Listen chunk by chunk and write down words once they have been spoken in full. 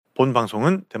본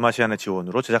방송은 데마시안의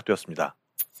지원으로 제작되었습니다.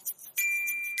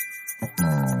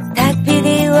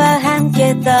 닭PD와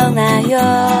함께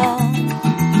떠나요.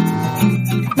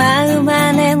 마음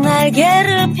안에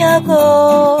날개를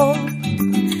펴고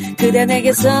그대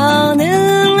내게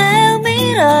손을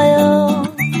내밀어요.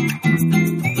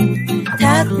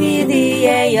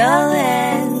 닭PD의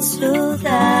여행수다.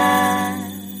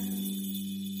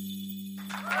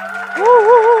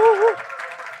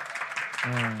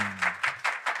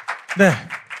 네.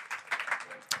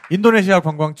 인도네시아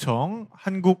관광청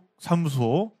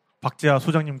한국사무소 박재하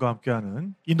소장님과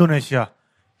함께하는 인도네시아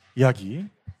이야기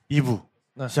 2부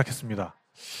시작했습니다.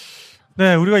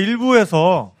 네, 우리가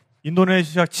 1부에서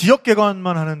인도네시아 지역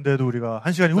개관만 하는데도 우리가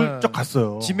 1시간이 훌쩍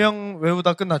갔어요. 지명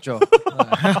외우다 끝났죠.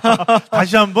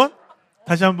 다시 한번?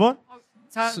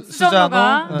 자,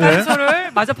 수전노가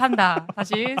깐소를 마저 판다.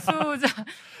 다시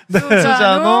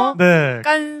수잔노,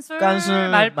 깐술,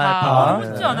 말파.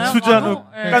 쉽지 않아요? 수잔노,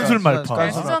 깐술,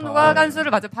 말파. 수잔노가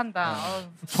깐술을 마저 판다.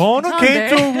 저는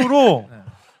개인적으로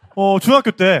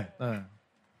중학교 때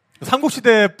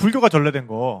삼국시대 불교가 전래된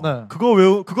거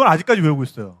그건 아직까지 외우고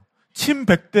있어요. 침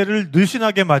백대를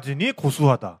늘씬하게 맞으니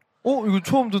고수하다. 이거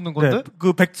처음 듣는 건데? 네,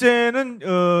 그 백제는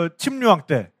침류왕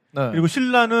때, 그리고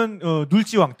신라는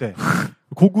눌지왕 때,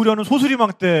 고구려는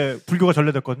소수리왕 때 불교가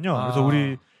전래됐거든요. 그래서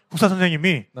우리 국사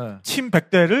선생님이 침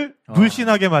백대를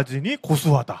늘씬하게 맞으니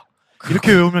고수하다.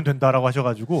 이렇게 외우면 된다라고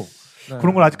하셔가지고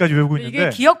그런 걸 아직까지 외우고 있는데 이게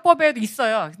기억법에도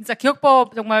있어요. 진짜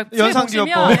기억법 정말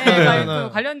연상기억법 그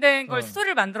관련된 걸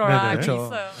스토리를 만들어라 이렇게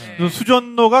있어요. 네.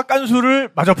 수전노가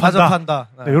깐수를 마저 판다.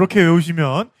 네, 이렇게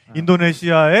외우시면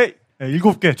인도네시아의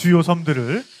 7개 주요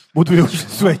섬들을 모두 외우실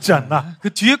수가 있지 않나.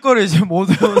 그 뒤에 거를 이제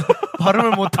모두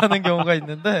발음을 못하는 경우가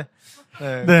있는데.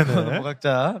 그거는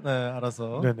각자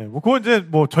알아서. 네네. 그건 이제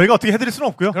저희가 어떻게 해드릴 수는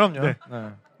없고요. 그럼요. 네.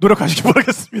 노력하시기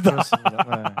바라겠습니다.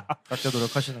 그렇습니다. 각자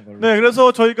노력하시는 걸로. 네,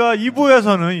 그래서 저희가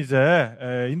 2부에서는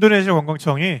이제 인도네시아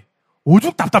관광청이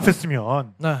오죽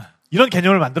답답했으면 이런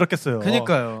개념을 만들었겠어요.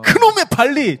 그러니까요. 그놈의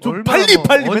발리, 좀 발리,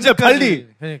 맨날 발리.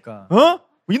 그러니까.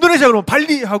 인도네시아 그러면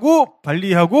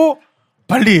발리하고.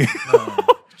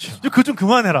 그거 좀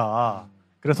그만해라.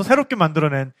 그래서 새롭게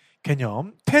만들어낸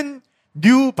개념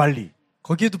 10뉴 발리.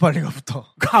 거기에도 발리가 붙어.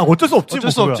 어쩔 수 없지. 어쩔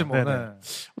수 없지 뭐.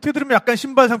 어떻게 들으면 약간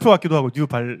신발 상표 같기도 하고 뉴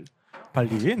발리.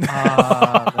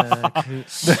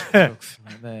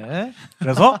 네.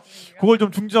 그래서 그걸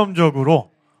좀 중점적으로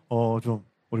좀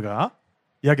우리가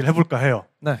이야기를 해볼까 해요.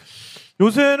 네.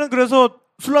 요새는 그래서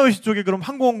술라웨시 쪽에 그럼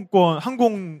항공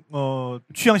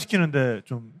취향시키는데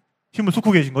좀 힘을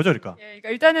쏟고 계신 거죠, 그러니까? 예,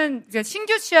 그러니까 일단은 이제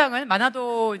신규 취향은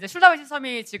많아도 이제 술라웨시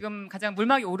섬이 지금 가장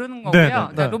물막이 오르는 거고요.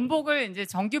 그러니까 롬복을 이제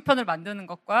정규편을 만드는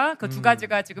것과 그 두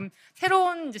가지가 지금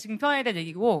새로운 이제 증편에 대한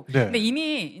얘기고. 근데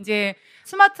이미 이제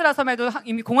수마트라 섬에도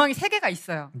이미 공항이 3개가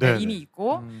있어요. 이미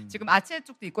있고 지금 아체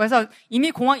쪽도 있고 해서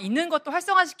이미 공항 있는 것도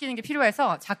활성화시키는 게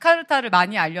필요해서 자카르타를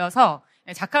많이 알려서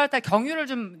자카르타 경유를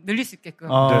좀 늘릴 수 있게끔.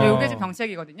 이게 지금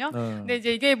정책이거든요. 근데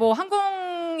이제 이게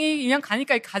항공이 그냥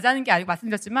가니까 가자는 게 아니고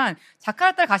말씀드렸지만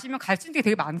자카르타를 가시면 갈 수 있는 게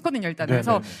되게 많거든요, 일단.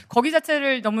 그래서 거기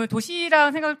자체를 너무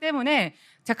도시라는 생각 때문에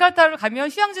자카르타를 가면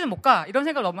휴양지는 못 가. 이런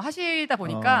생각을 너무 하시다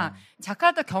보니까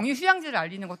자카르타 경유 휴양지를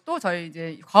알리는 것도 저희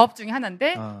이제 과업 중에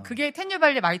하나인데 그게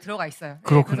텐유발리에 많이 들어가 있어요.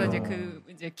 그렇군요. 그래서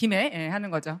이제 김에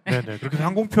하는 거죠. 네네. 그렇게 해서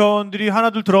항공편들이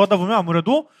하나둘 들어가다 보면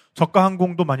아무래도 저가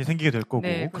항공도 많이 생기게 될 거고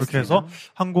그렇게 해서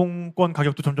항공권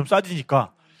가격도 점점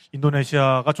싸지니까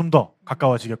인도네시아가 좀 더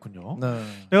가까워지겠군요. 네,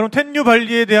 그럼 텐뉴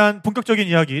발리에 대한 본격적인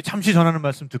이야기 잠시 전하는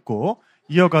말씀 듣고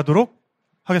이어가도록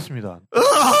하겠습니다.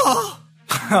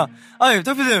 아니,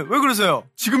 대표님, 왜 그러세요?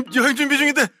 지금 여행 준비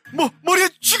중인데, 머리에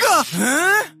쥐가!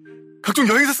 각종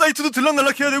여행사 사이트도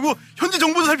들락날락 해야 되고, 현지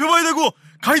정보도 살펴봐야 되고,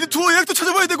 가이드 투어 예약도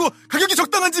찾아봐야 되고, 가격이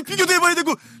적당한지 비교도 해봐야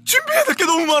되고, 준비해야 될 게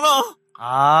너무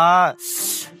많아!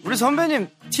 우리 선배님,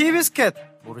 티비스켓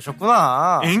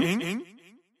모르셨구나.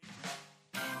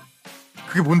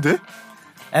 그게 뭔데?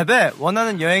 앱에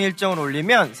원하는 여행 일정을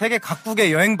올리면 세계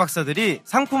각국의 여행 박사들이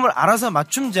상품을 알아서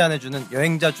맞춤 제안해주는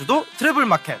여행자 주도 트래블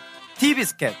마켓.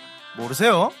 티비스켓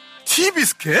모르세요?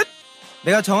 티비스켓?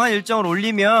 내가 정한 일정을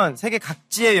올리면 세계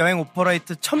각지의 여행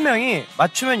오퍼레이터 1000명이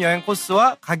맞춤형 여행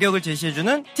코스와 가격을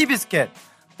제시해주는 티비스켓.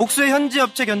 복수의 현지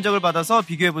업체 견적을 받아서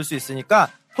비교해볼 수 있으니까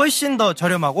훨씬 더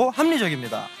저렴하고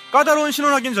합리적입니다. 까다로운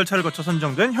신원 확인 절차를 거쳐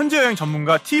선정된 현지 여행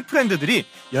전문가 T프렌드들이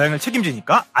여행을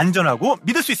책임지니까 안전하고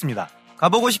믿을 수 있습니다.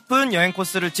 가보고 싶은 여행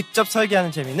코스를 직접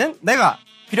설계하는 재미는 내가,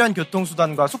 필요한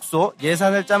교통수단과 숙소,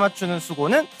 예산을 짜맞추는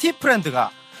수고는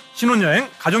T프렌드가, 신혼여행,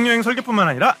 가족여행 설계뿐만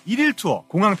아니라 1일 투어,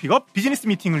 공항 픽업, 비즈니스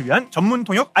미팅을 위한 전문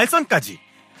통역 알선까지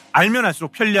알면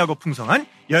알수록 편리하고 풍성한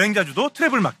여행자 주도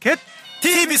트래블 마켓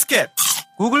티비스켓.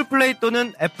 구글 플레이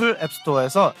또는 애플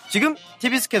앱스토어에서 지금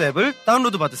TV스켓 앱을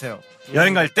다운로드 받으세요.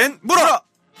 여행 갈 땐 물어라!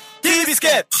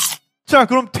 TV스켓! 자,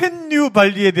 그럼 텐뉴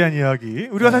발리에 대한 이야기.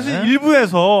 우리가 사실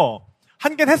 1부에서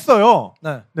한 개는 했어요.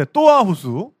 네. 또아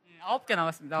호수. 9개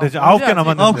남았습니다. 네, 이제 9개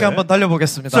남았는데. 9개 한번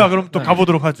달려보겠습니다. 자, 그럼 또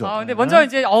가보도록 하죠. 근데 먼저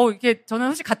이제, 이게 저는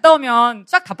솔직히 갔다 오면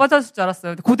쫙 다 빠졌을 줄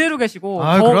알았어요. 근데 그대로 계시고.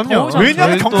 그럼요.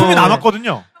 왜냐면 경품이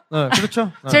남았거든요. 네,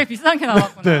 그렇죠. 제일 비싼 게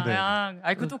나왔구나. 네네.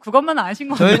 또 그것만 아신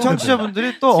거 같아요. 저희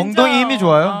청취자분들이 또 엉덩이 힘이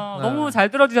좋아요. 너무 잘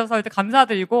들어주셔서 일단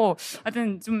감사드리고,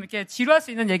 하여튼 좀 이렇게 지루할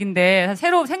수 있는 얘기인데,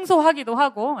 새로 생소하기도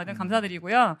하고, 하여튼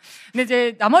감사드리고요. 근데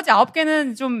이제 나머지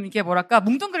 9개는 좀 이게 뭐랄까,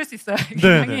 뭉뚱그릴 수 있어요.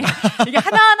 굉장히. 이게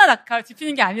하나하나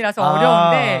짚히는 게 아니라서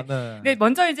어려운데, 근데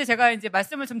먼저 이제 제가 이제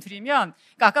말씀을 좀 드리면,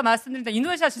 그러니까 아까 말씀드린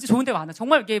인도네시아 진짜 좋은 데 많아.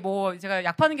 정말 이게 뭐 제가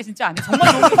약 파는 게 진짜 아니에요. 정말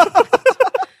좋은 데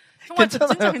정말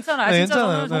진짜 괜찮아요. 네, 진짜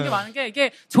저는 좋은 게 많은 게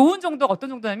이게 좋은 정도가 어떤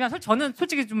정도냐면 저는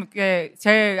솔직히 좀 이렇게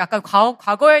제 약간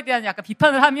과거에 대한 약간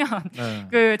비판을 하면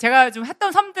그 제가 좀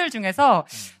했던 섬들 중에서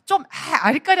좀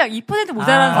아리까리 2%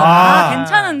 모자라는 섬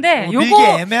괜찮은데 요거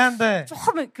이게 애매한데 좀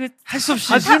할 수 없이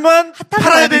하지만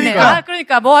팔아야 되니까.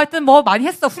 그러니까 뭐 하여튼 뭐 많이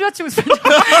했어. 후려치고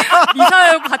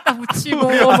이사하고 갖다 붙이고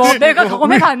뭐 내가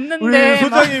경험해봤는데 우리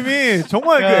소장님이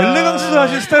정말 그 엘레강스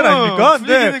하신 스타일 아닙니까?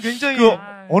 근데 굉장히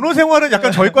언어 생활은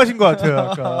약간 저희 과신 것 같아요.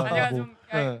 아까.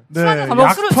 제가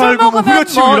좀 술 먹으면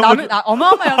뭐 남을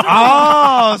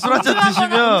어마어마해요. 술 한잔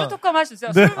드시면 음주 토크만 할 수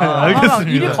있어요. 네, 알겠습니다.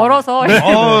 입이 걸어서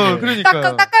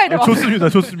그러니까 닦아야 돼요.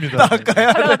 좋습니다.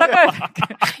 닦아야 돼.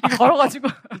 입이 걸어가지고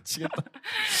미치겠다.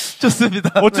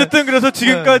 좋습니다. 어쨌든 그래서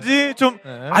지금까지 좀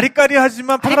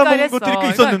아리까리하지만 팔아먹은 것들이 꽤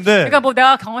있었는데. 그러니까 뭐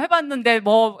내가 경험해봤는데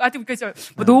뭐 하여튼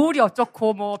뭐 노을이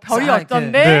어쩌고 뭐 별이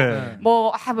어쩐데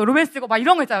뭐 로맨스고 막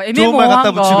이런 거 있잖아요.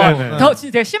 애매모호한 거. 더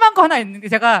진짜 되게 심한 거 하나 있는 게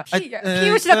제가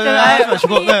피우 시작되는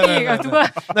누가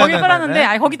거기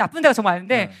빨았는데 거기 나쁜 데가 정말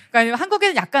아닌데 그러니까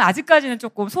한국에는 약간 아직까지는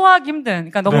조금 소화하기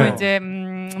힘든 그러니까 너무 이제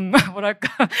뭐랄까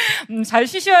잘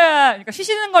쉬셔야 그러니까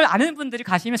쉬시는 걸 아는 분들이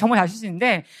가시면 정말 잘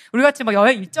쉬시는데 우리 같이 막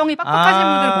여행 일정이 빡빡하신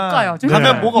분들은 못 가요.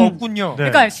 가면 뭐가 없군요.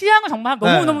 그러니까 휴양을 정말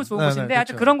너무 좋은 곳인데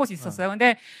하여튼 그런 곳이 있었어요.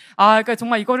 근데 그러니까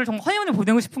정말 이거를 정말 허니문을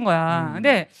보내고 싶은 거야.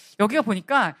 근데 여기가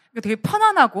보니까 되게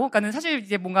편안하고, 그러니까는 사실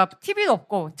이제 뭔가 TV도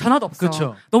없고 전화도 없어.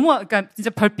 그쵸. 너무 그러니까 진짜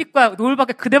별빛과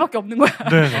노을밖에 그대밖에 없는 거야.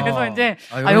 그래서 이제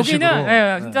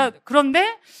여기는 진짜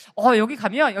그런데 여기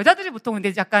가면 여자들이 보통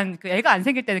근데 약간 그 애가 안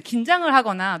생길 때는 긴장을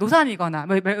하거나 노산이거나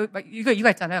이거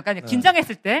있잖아요. 약간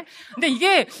긴장했을 때. 근데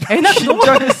이게 애 낳기 너무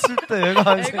긴장했을 때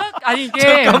애가 아니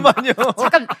이게 잠깐만요.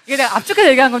 잠깐 이게 내가 압축해서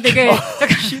얘기한 건데 이게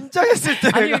잠깐 긴장했을 때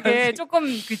아니 이게 조금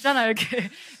그 있잖아요. 이렇게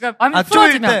그러니까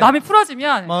마음이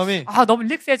풀어지면 마음이 너무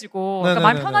릴렉스해지고 그러니까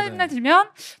마음이 편안해지면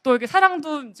또 이렇게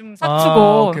사랑도 좀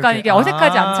쌓치고 그러니까 이게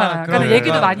어색하지 않잖아요. 그러니까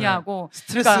얘기도 많이 하고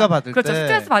스트레스가 받을 그렇죠. 때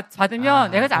스트레스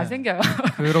받으면 애가 잘 안 생겨요.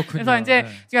 그렇군요. 그래서 이제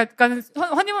제가 약간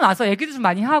허니문 와서 얘기도 좀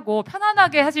많이 하고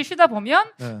편안하게 사실 쉬다 보면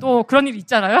또 그런 일이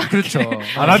있잖아요. 그렇죠.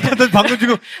 나한테는 방금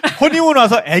지금 허니문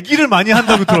와서 얘기를 많이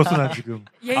한다고 들었어 난 지금.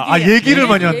 얘기를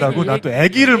많이 한다고? 난 또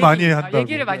얘기를 많이 한다고.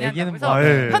 얘기를 많이 한다고.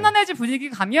 그래서 편안해진 분위기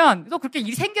가면 또 그렇게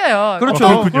일이 생겨요.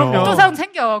 그렇죠. 또 사람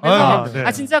생겨.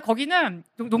 그래서 진짜 거기는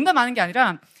농담하는 게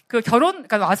아니라 그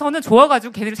그러니까 와서는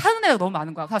좋아가지고 걔들이 사는 애가 너무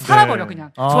많은 거야. 살아버려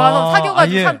그냥. 좋아서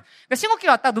사귀어가지고 그러니까 싱겁게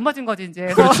왔다 눈 맞은 거지 이제.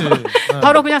 그렇지.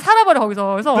 바로 그냥 살아버려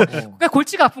거기서. 그래서 그러니까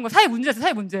골치가 아픈 거 사회 문제였어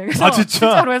사회 문제. 그래서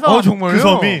진짜로 해서. 정말요? 그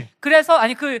섬이. 그래서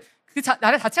아니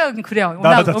나라 자체가 그래요.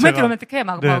 로맨틱해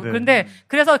막. 그런데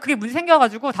그래서 그게 문제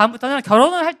생겨가지고 다음부터는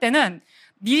결혼을 할 때는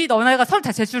미리 너네가 서로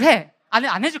다 제출해.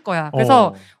 안 해줄 거야.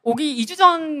 그래서 오기 2주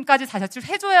전까지 다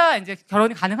제출해줘야 이제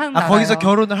결혼이 가능한 거야. 거기서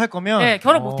결혼을 할 거면? 네,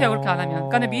 결혼 못해요. 그렇게 안 하면.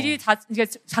 그러니까 미리 이게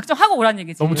작정하고 오란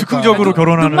얘기지. 너무 즉흥적으로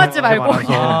결혼하는. 눈 맞지 말고.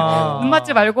 눈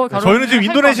맞지 말고 결혼. 저희는 지금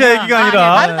인도네시아 얘기가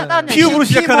아니라 피읍으로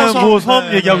시작하는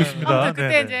섬 얘기하고 있습니다. 아무튼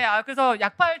그때 이제 그래서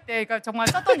약파할 때 그러니까 정말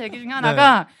썼던 얘기 중에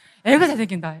하나가 애가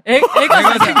잘생긴다. 애가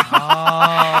잘생겨.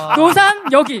 노산은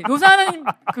거기.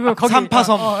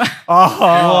 삼파섬.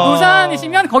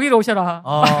 노산이시면 거기로 오셔라.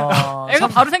 애가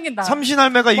바로 생긴다.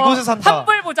 삼신할매가 이곳에 산다.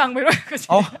 산불보장 이런 거지.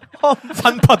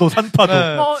 산파도.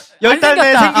 네. 10달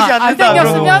내에 생기지 않는다. 안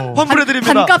생겼으면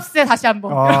환불해드립니다. 반값에 다시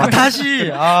한번.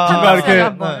 다시. 뭔가 이렇게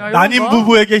난임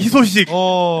부부에게 희소식.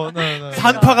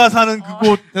 산파가 사는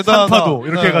그곳 산파도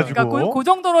이렇게 해가지고. 그러니까 그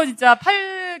정도로 진짜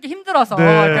팔기 힘들어서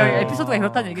그러니까 에피소드가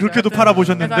그렇다는 얘기죠. 그렇게도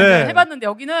팔아보셨는데 해봤는데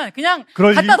여기는 그냥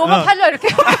갖다 놓으면 팔려 이렇게.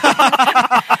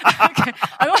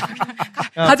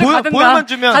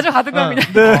 가져가든가 그냥.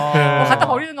 갖다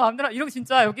버리는 거 마음대로. 이런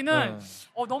진짜 여기는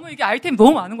너무 이게 아이템이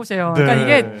너무 많은 곳이에요. 그러니까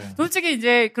이게 솔직히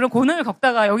이제 그런 고난을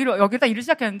겪다가 여기다 일을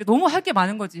시작했는데 너무 할 게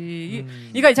많은 거지.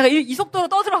 그러니까 제가 이 속도로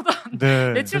떠들어도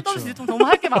며칠 떠들 수 있도록 너무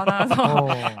할 게 많아서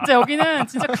진짜 여기는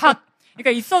진짜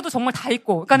그러니까 있어도 정말 다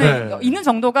있고, 그러니까는 있는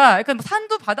정도가, 그러니까 뭐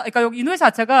산도 바다, 그러니까 여기 인도네시아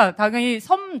자체가 당연히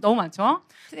섬 너무 많죠.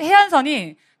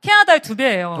 해안선이 캐나다의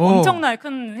 2배예요. 엄청나게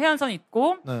큰 해안선이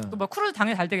있고 또 뭐 크루즈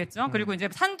당연히 잘 되겠죠. 그리고 이제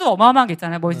산도 어마어마한 게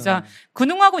있잖아요. 뭐 진짜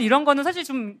근흥하고 이런 거는 사실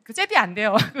좀 잽이 안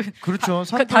돼요. 그렇죠.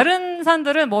 다른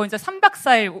산들은 뭐 이제 3박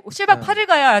 4일, 7박 8일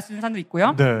가야 할 수 있는 산도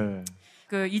있고요. 네.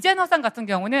 그 이젠 화산 같은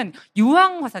경우는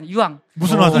유황 화산, 유황.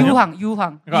 무슨 화산이요?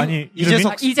 유황. 그러니까 아니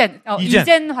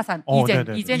이젠 화산.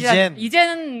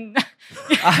 이젠.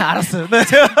 알았어요. 네.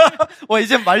 와,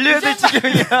 이제 말려야 될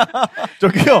지경이야.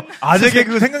 저기요, 아재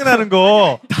개그 생각나는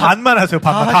거 반만 하세요.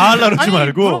 반만. 다 하려고 그러지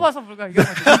말고. 물어봐서 불가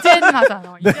이젠 화산.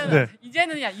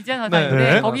 이젠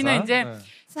화산인데 거기는 이제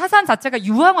화산 자체가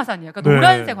유황 화산이에요. 그러니까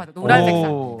노란색 화산, 노란색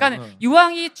산. 그러니까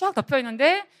유황이 쫙 덮여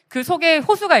있는데 그 속에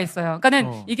호수가 있어요.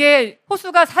 그러니까는 이게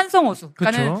호수가 산성 호수.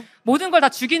 그러니까는 그쵸? 모든 걸 다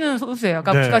죽이는 호수예요.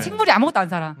 그러니까 식물이 아무것도 안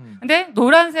살아. 근데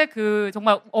노란색 그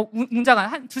정말 웅장한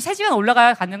한 2-3시간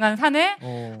올라가야 가능한 산에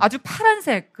아주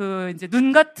파란색 그 이제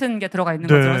눈 같은 게 들어가 있는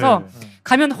거죠. 그래서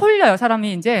가면 홀려요,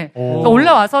 사람이 이제. 그러니까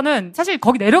올라와서는 사실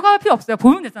거기 내려갈 필요 없어요.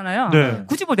 보면 되잖아요.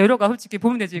 굳이 뭐 내려가 솔직히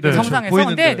보면 되지. 그 정상에서.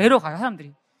 근데 내려가요,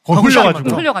 사람들이.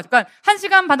 홀려가지고. 그러니까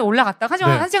 1시간 반 올라갔다가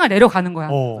 1시간 내려가는 거야.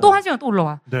 또 1시간 또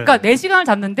올라와. 그러니까 4시간을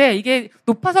잡는데 이게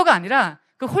높아서가 아니라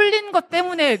그 홀린 것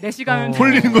때문에 4시간을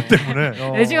홀리는 것 때문에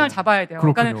 4시간을 잡아야 돼요.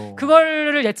 그러니까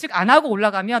그거를 예측 안 하고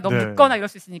올라가면 너무 늦거나 이럴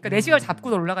수 있으니까 4시간을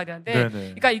잡고도 올라가야 되는데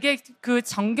그러니까 이게 그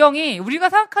전경이 우리가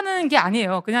생각하는 게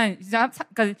아니에요. 그냥 진짜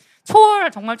그러니까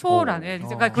정말 초월하네.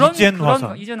 그러니까 그런 이젠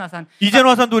화산. 이젠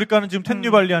화산도 우리가는 지금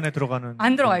텐뉴발리 안에 들어가는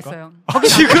안 들어가 있어요.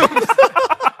 지금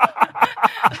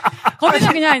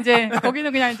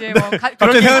거기는 그냥 이제 뭐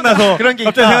갑자기 생각나서 그런 게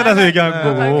갑자기 생각나서 얘기한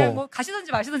거고. 뭐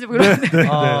가시든지 마시든지 뭐 이러는데.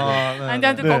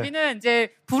 근데 거기는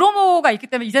이제 불호모가 있기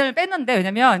때문에 이젠을 뺐는데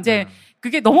왜냐면 이제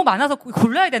그게 너무 많아서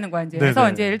골라야 되는 거야 이제. 그래서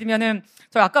이제 예를 들면은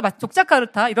저 아까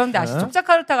족자카르타 이런데 아시죠?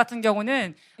 족자카르타 같은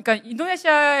경우는 그러니까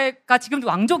인도네시아가 지금도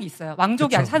왕족이 있어요.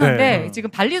 왕족이 아직 사는데 지금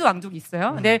발리도 왕족이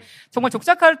있어요. 근데 정말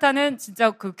족자카르타는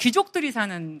진짜 그 귀족들이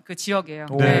사는 그 지역이에요.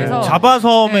 그래서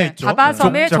자바섬에 있죠.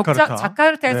 자바섬에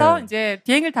자카르타에서 이제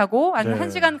비행을 타고 한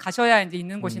 1시간 가셔야 이제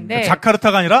있는 곳인데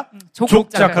자카르타가 아니라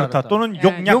족자카르타 또는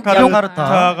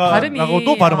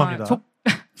욕야카르타라고도 발음합니다.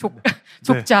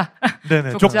 족자.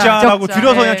 네네. 족자라고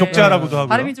줄여서 그냥 족자라고도 하고요.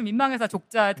 발음이 좀 민망해서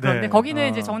족자. 그런데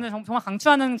거기는 이제 저는 정말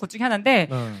강추하는 곳 중에 하나인데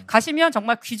가시면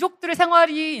정말 귀족들의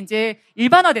생활이 이제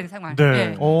일반화된 생활.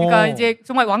 그러니까 이제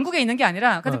정말 왕국에 있는 게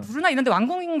아니라 브루나이 이런 데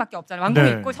왕궁밖에 없잖아요.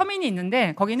 왕궁이 있고 서민이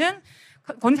있는데 거기는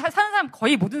사는 사람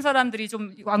거의 모든 사람들이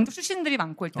좀 왕족 출신들이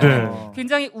많고 일단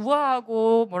굉장히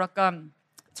우아하고 뭐랄까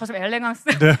저 좀 엘레강스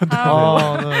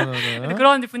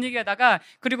그런 분위기에다가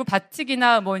그리고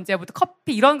바틱이나 뭐 이제 뭐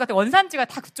커피 이런 같은 원산지가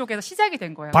다 그쪽에서 시작이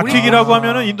된 거예요. 바틱이라고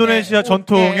하면은 인도네시아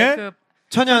전통의 그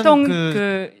천연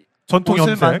전통 옷을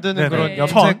염색. 만드는 그런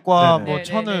염색과 뭐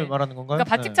천을 말하는 건가요? 그러니까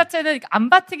바틱 자체는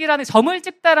암바틱이라는 점을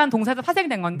찍다라는 동사에서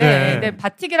파생된 건데, 근데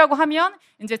바틱이라고 하면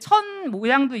이제 천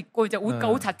모양도 있고 이제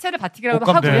옷 자체를 바틱이라고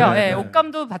하고요.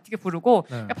 옷감도 바틱에 부르고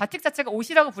그러니까 바틱 자체가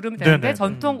옷이라고 부르면 되는데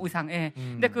전통 의상.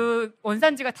 근데 그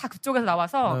원산지가 다 그쪽에서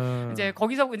나와서 이제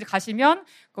거기서 이제 가시면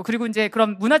그리고 이제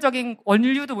그런 문화적인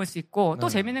원류도 볼 수 있고 또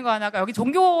재밌는 거 하나가 여기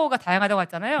종교가 다양하다고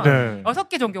했잖아요.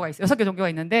 6개 종교가 있어요. 6개 종교가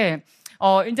있는데.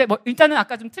 이제 뭐 일단은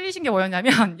아까 좀 틀리신 게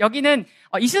뭐였냐면 여기는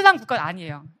이슬람 국가는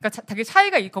아니에요. 그러니까 되게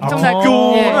차이가 있고 엄청나게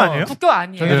국교는 아니에요? 국교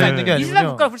아니에요. 그러니까 이슬람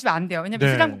국가로 부르시면 안 돼요. 왜냐면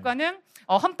이슬람 국가는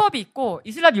헌법이 있고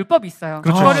이슬람 율법이 있어요.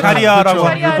 그렇죠. 샤리아라고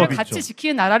하는 샤리아를 율법이 같이 있죠.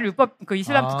 지키는 나라를 율법 그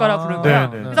이슬람 국가라고 부르고요.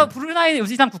 그래서 브루나이는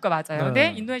이슬람 국가 맞아요.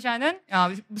 근데 인도네시아는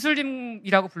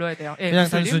무슬림이라고 불러야 돼요. 그냥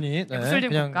단순히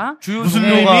무슬림 국가.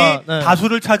 무슬림이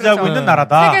다수를 차지하고 있는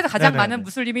나라다. 세계에서 가장 많은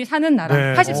무슬림이 사는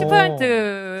나라.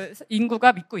 80%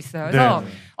 인구가 믿고 있어요. 그래서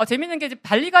재밌는 게 이제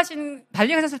발리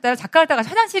가셨을 때 자카르타가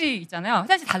화장실이 있잖아요.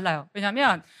 화장실이 달라요.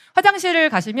 왜냐면 화장실을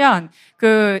가시면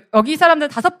여기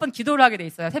사람들은 5번 기도를 하게 돼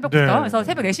있어요. 새벽부터. 그래서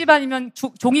새벽 4시 반이면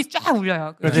종이 쫙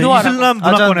울려요. 기도하라고. 이슬람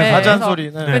문화권에서 아잔 소리.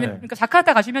 그러니까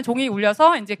자카르타 가시면 종이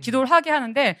울려서 이제 기도를 하게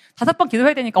하는데 5번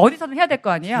기도해야 되니까 어디서든 해야 될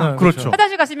거 아니에요. 그렇죠.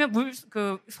 화장실 가시면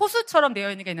소수처럼 되어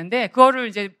있는 게 있는데 그거를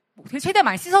이제 최대한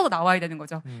많이 씻어서 나와야 되는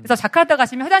거죠. 그래서 자카르타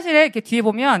가시면 화장실에 이렇게 뒤에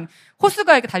보면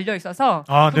호수가 이렇게 달려 있어서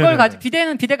그걸 가지고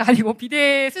비데는 비데가 아니고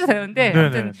비데 쓰셔도 되는데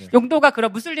아무튼 용도가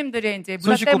그런 무슬림들의 이제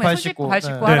문화 때문에 손 씻고 발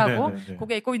씻고 하라고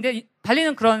그게 있고 근데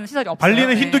발리는 그런 시설이 없어요.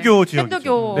 발리는 힌두교 지역이죠.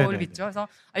 힌두교를 믿죠. 그래서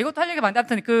이것도 할 얘기가 많은데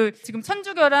아무튼 지금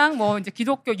천주교랑 뭐 이제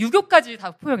기독교, 유교까지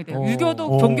다 포용이 돼요.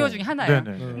 유교도 종교 중에 하나예요.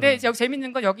 근데 여기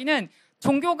재밌는 건 여기는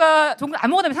종교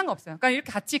아무거나 상관없어요. 그러니까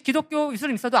이렇게 같이 기독교,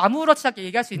 유술림 있어도 아무렇지 않게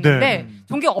얘기할 수 있는데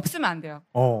종교가 없으면 안 돼요.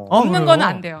 없는 거는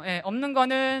안 돼요. 없는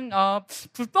거는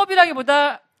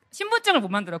불법이라기보다 신분증을 못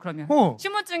만들어 그러면.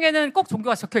 신분증에는 꼭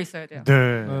종교가 적혀 있어야 돼요. 네.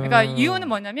 그러니까 이유는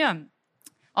뭐냐면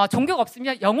종교가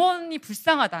없으면 영혼이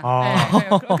불쌍하다.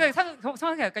 그렇게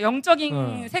생각해요. 그러니까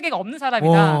영적인 세계가 없는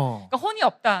사람이다. 그러니까 혼이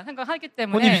없다 생각하기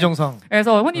때문에. 혼이 비정상.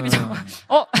 그래서 혼이 비정상.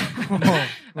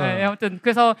 네, 아무튼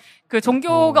그래서 그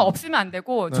종교가 없으면 안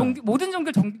되고 모든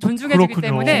종교를 존중해주기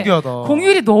때문에 신기하다.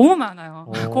 공휴일이 너무 많아요.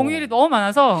 공휴일이 너무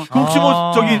많아서. 혹시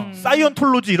뭐 저기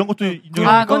사이언톨로지 이런 것도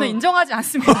인정해요? 그거는 인정하지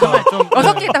않습니다.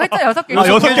 6개 있다고 했잖아요. 6개.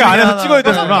 6개 안에서 찍어야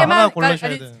되는구나. 하나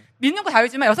골라셔야 돼. 믿는 거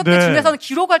다르지만 6개 중에서는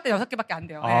기록할 때 6개밖에 안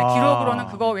돼요. 기록으로는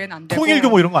그거 외에는 안 되고. 통일교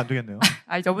뭐 이런 거 안 되겠네요.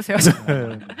 여보세요.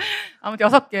 아무튼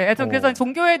 6개. 하여튼 그래서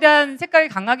종교에 대한 색깔이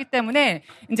강하기 때문에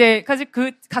이제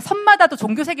그 섬마다 또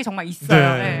종교색이 정말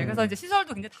있어요. 네. 그래서 이제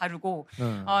시설도 굉장히 다르고.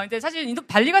 이제 사실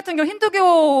발리 같은 경우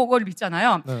힌두교를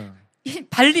믿잖아요.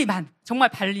 발리만. 정말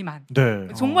발리만. 네.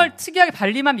 정말 특이하게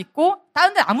발리만 믿고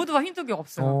다른 데 아무도 힌두교가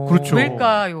없어요. 그렇죠.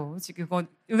 왜일까요? 지금 그건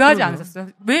의아하지 않으셨어요?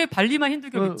 왜 발리만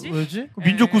힌두교 믿지? 왜지?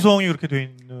 민족 구성이 그렇게 돼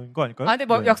있는 거 아닐까요? 근데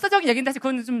뭐 역사적인 얘기인데 사실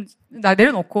그건 좀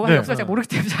내려놓고 역사 제가 모르기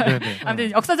때문에 잘.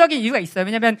 아무튼 역사적인 이유가 있어요.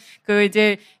 왜냐면 그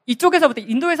이제 이쪽에서부터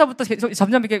인도에서부터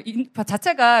점점 이게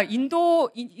자체가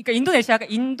그러니까 인도네시아가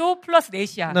인도 플러스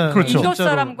네시아. 그렇죠. 인도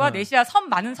사람과 네시아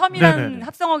많은 섬이라는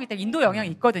합성어기 때문에 인도 영향이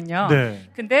있거든요.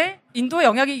 근데 인도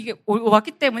영향이 이게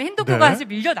왔기 때문에 힌두교가 사실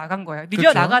밀려 나간 거예요.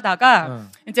 밀려 나가다가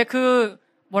이제 그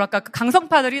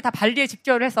강성파들이 다 발리에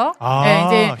집결을 해서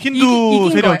이제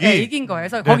힌두 세력이 이긴 거예요.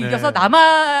 그래서 거기 이겨서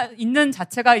남아 있는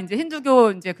자체가 이제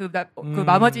힌두교 이제 그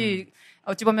나머지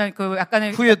어찌 보면 그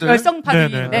약간의 후예들?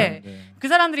 열성파들인데 그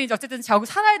사람들이 이제 어쨌든 자국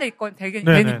살아야 되니까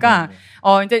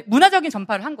이제 문화적인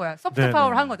전파를 한 거야. 소프트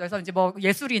파워를 한 거죠. 그래서 이제 뭐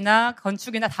예술이나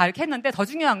건축이나 다 이렇게 했는데 더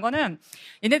중요한 거는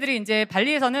얘네들이 이제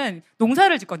발리에서는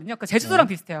농사를 짓거든요. 그 제주도랑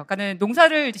비슷해요. 그러니까는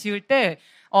농사를 지을 때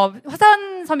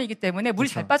화산섬이기 때문에 물이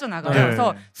잘 빠져나가요.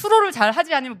 그래서 수로를 잘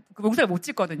하지 않으면 농사를 못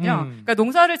짓거든요. 그러니까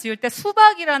농사를 지을 때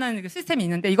수박이라는 그 시스템이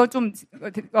있는데 이건 좀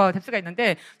뎁스가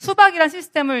있는데 수박이라는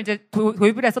시스템을 이제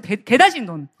도입을 해서 계단식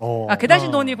논. 계단식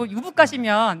논이 뭐 유북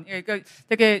가시면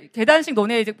되게 계단식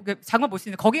논에 이제 장만 볼 수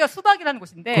있는 거기가 수박이라는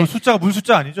곳인데. 그 숫자가 물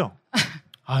숫자 아니죠?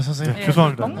 선생님.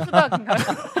 죄송합니다. 먹는 수박인가요?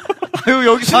 아유,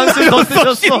 여기 반슬 더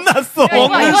드셨어. 신났어.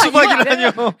 먹는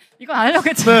수박이라뇨. 이건 안 하려고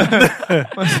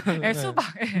했잖아요. 수박.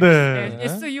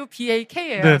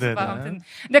 SUBAK예요. 수박. 아무튼.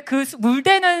 근데 그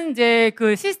물대는 이제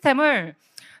그 시스템을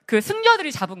그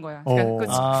승려들이 잡은 거예요. 그러니까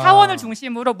그 사원을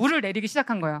중심으로 물을 내리기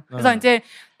시작한 거예요. 그래서 이제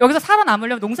여기서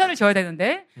살아남으려면 농사를 지어야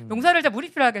되는데 농사를 이제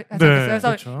물이 필요하게 생겼어요. 그래서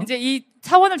그렇죠. 이제 이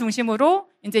사원을 중심으로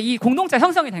이제 이 공동체가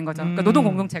형성이 된 거죠. 그러니까 노동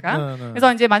공동체가.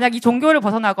 그래서 이제 만약 이 종교를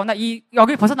벗어나거나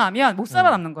여기를 벗어나면 못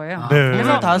살아남는 거예요.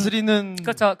 그래서 다스리는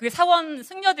그렇죠. 그게 사원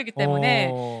승려들이기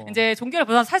때문에 이제 종교를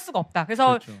벗어나 살 수가 없다.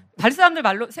 그래서 발리 사람들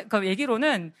말로 그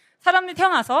얘기로는 사람들이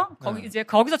태어나서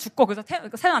거기서 죽고 거기서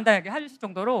태어난다 이렇게 할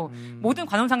정도로 모든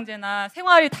관음상제나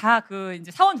생활이 다 그 이제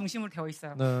사원 중심으로 되어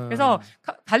있어요. 그래서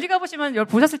발리 가보시면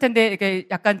보셨을 텐데 이렇게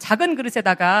약간 작은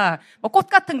그릇에다가 뭐 꽃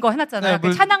같은 거 해놨잖아요.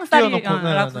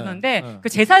 찬양살이라고 부르는데 그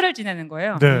제사를 지내는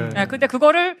거예요. 근데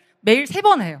그거를 매일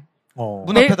 3번 해요.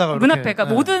 문 앞에다가 문 앞에 그러니까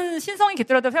모든 신성이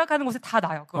깃들어도 생각하는 곳에 다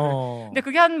놔요. 근데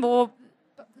그게 한 뭐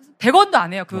 100원도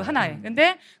안 해요. 그 하나에.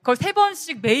 근데 그걸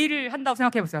 3번씩 매일 한다고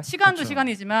생각해 보세요. 시간도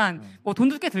시간이지만 뭐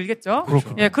돈도 꽤 들겠죠.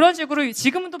 예, 그런 식으로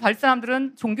지금도 발리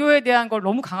사람들은 종교에 대한 걸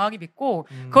너무 강하게 믿고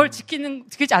그걸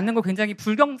지키지 않는 걸 굉장히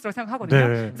불경스럽게 생각하거든요.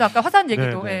 그래서 아까 화산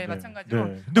얘기도 마찬가지로.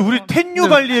 근데 우리 텐유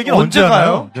발리 얘기는 언제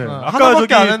가요? 아까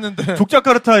저기 안 했는데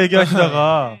족자카르타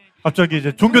얘기하시다가 갑자기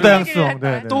이제 종교 다양성.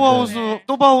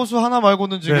 또바호수 하나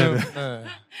말고는 지금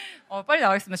빨리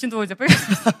나가겠습니다. 신도 이제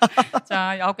빼겠습니다.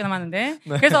 자, 9개 남았는데.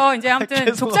 그래서 이제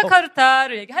아무튼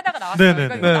족자카르타를 얘기하다가 나왔어요.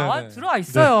 그러니까 들어와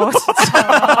있어요.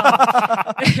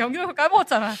 진짜. 연결을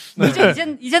까먹었잖아.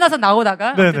 이제 나서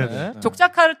나오다가.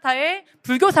 족자카르타의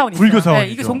불교 사원이 있어요.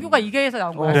 이게 종교가 이게에서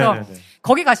나온 거예요. 그래서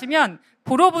거기 가시면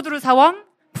보로부두르 사원,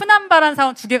 푸남바란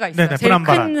사원 2개가 있어요. 제일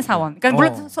큰 사원. 그러니까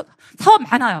물론 사원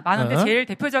많은데 제일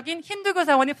대표적인 힌두교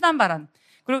사원이 푸남바란.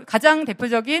 그리고 가장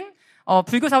대표적인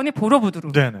불교 사원이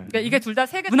보로부두르. 그러니까 이게 둘 다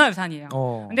세계 문화유산이에요.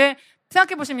 근데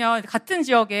생각해보시면 같은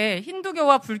지역에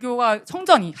힌두교와 불교가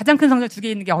성전이 가장 큰 성전 2개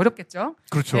있는 게 어렵겠죠.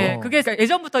 그렇죠. 네, 그게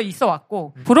예전부터 있어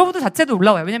왔고 보로부두르 자체도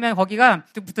올라와요. 왜냐면 거기가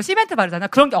부터 시멘트 바르잖아요.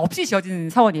 그런 게 없이 지어진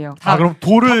사원이에요. 다 그럼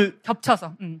돌을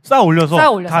겹쳐서 쌓아 올려서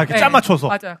다 이렇게 짜 맞춰서.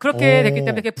 맞아요. 그렇게 됐기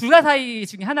때문에 그게 불가사의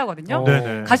중에 하나거든요.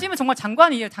 가시면 정말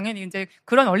장관이에요. 당연히 이제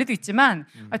그런 원리도 있지만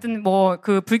하여튼 뭐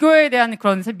그 불교에 대한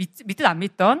그런 믿든 안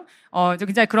믿던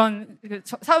굉장히 그런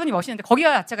사원이 멋있는데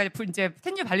거기가 자체가 이제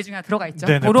텐유 발리 중에 하나 들어가 있죠.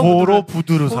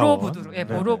 보로부두르 사원.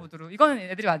 보로부두르. 이거는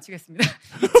애들이 맞히겠습니다.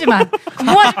 있지만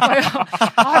궁금하실 거예요.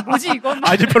 뭐지 이건?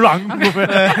 이제 별로 안 궁금해.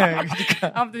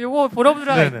 아무튼 요거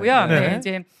보로부두르가 있고요.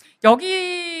 이제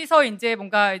여기서 이제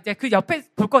뭔가 이제 그 옆에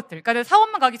볼 것들, 그러니까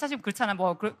사원만 가기 사실 그렇잖아.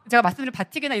 뭐 제가 말씀드린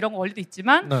바틱이나 이런 거 원리도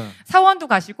있지만 사원도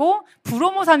가시고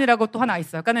브로모산이라고 또 하나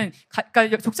있어요.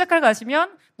 그러니까 족자카를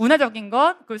가시면 문화적인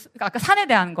것, 아까 산에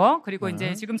대한 거, 그리고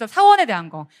이제 지금처럼 사원에 대한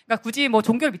거. 그러니까 굳이 뭐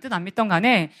종교를 믿든 안 믿든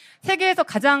간에 세계에서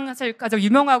가장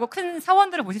유명하고 큰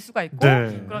사원들을 보실 수가 있고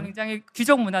그런 굉장히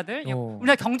귀족 문화들,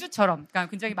 우리나라 경주처럼, 그러니까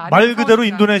굉장히 많은 말 그대로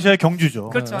인도네시아의 경주죠.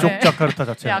 그렇죠. 족자카르타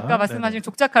자체가. 네, 아까 말씀하신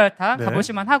족자카르타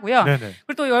가보시면 하고요.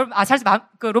 그리고 또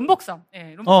그 롬복섬,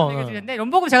 롬복 얘기 드렸는데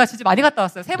롬복은 제가 진짜 많이 갔다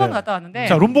왔어요. 3번 갔다 왔는데.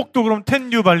 자, 롬복도 그럼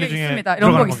텐뉴 발리 중에 있습니다.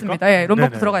 롬복 있습니다. 예,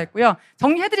 롬복 들어가 있고요.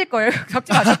 정리해드릴 거예요.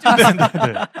 적지 마세요.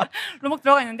 롬복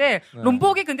들어가 있는데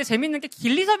롬복이 근데 재밌는 게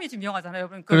길리섬이 좀 유명하잖아요.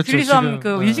 여러분. 그 그렇죠, 길리섬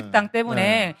그 윤식당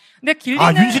때문에. 근데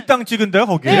길리는 윤식당 찍은 데가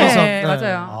거기에요? 네,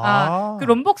 맞아요. 그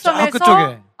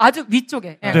롬복섬에서 아주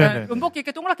위쪽에, 롬복이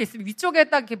이렇게 동그랗게 있으면 위쪽에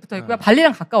딱 이렇게 붙어 있고요.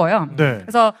 발리랑 가까워요.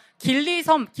 그래서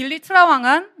길리섬, 길리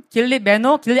트라왕안, 길리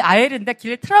매노, 길리 아엘인데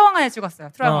길리 트라왕안에 찍었어요.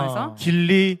 트라왕안에서.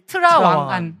 길리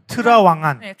트라왕안.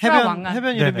 네, 트라왕안.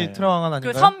 해변 이름이 트라왕안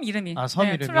아닌가요? 그 섬 이름이. 섬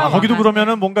이름이. 거기도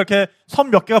그러면은 뭔가 이렇게 섬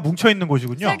몇 개가 뭉쳐 있는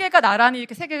곳이군요. 세 개가 나란히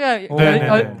이렇게 세 개가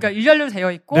그러니까 일렬로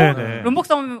되어 있고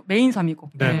롬복섬 메인 섬이고.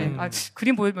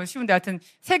 그림 보면 쉬운데 하여튼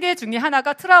세 개 중에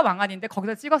하나가 트라왕안인데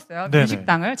거기서 찍었어요.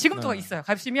 유식당을. 지금도 있어요.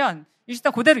 가시면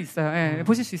유식당 그대로 있어요.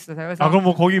 보실 수 있어요. 그래서 그럼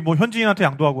뭐 거기 뭐 현지인한테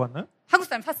양도하고 왔나요? 한국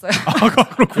사람 샀어요.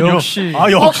 그렇군요. 역시.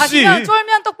 역시. 가시면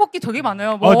쫄면 떡볶이 되게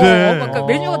많아요. 그러니까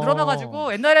메뉴가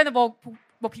늘어나가지고 옛날에는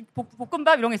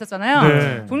볶음밥 이런 게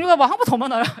있었잖아요. 종류가 뭐 한국 더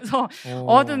많아요. 그래서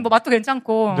뭐 맛도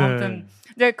괜찮고 아무튼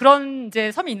이제 그런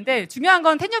이제 섬인데 중요한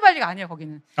건 텐뉴발리가 아니에요.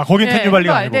 거기는. 거긴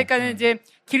텐뉴발리가 아니고. 그러니까 이제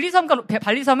길리섬과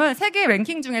발리섬은 세계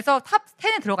랭킹 중에서 탑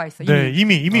 10에 들어가 있어요.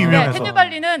 이미 유명해서.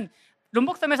 텐뉴발리는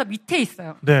롬복섬에서 밑에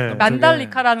있어요.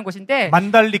 만달리카라는 곳인데.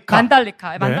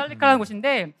 만달리카라는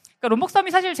곳인데. 그러니까 롬복섬이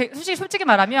사실 솔직히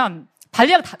말하면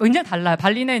발리하고 완전히 달라요.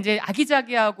 발리는 이제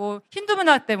아기자기하고 힌두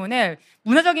문화 때문에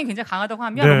문화적인 굉장히 강하다고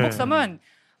하면 롬복섬은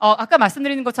아까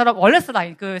말씀드린 것처럼 월러스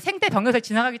라인, 그 생태 병력에서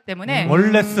지나가기 때문에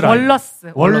월러스 라인.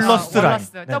 WALLAC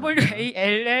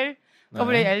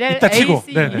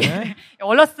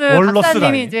월러스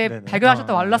박사님이 이제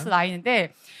발견하셨던 월러스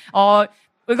라인인데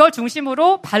이걸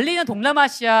중심으로 발리는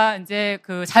동남아시아 이제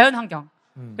그 자연 환경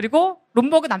그리고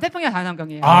롬복은 남태평양 자연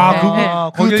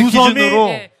환경이에요. 그 두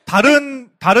섬이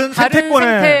다른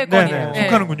생태권에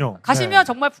속하는군요. 가시면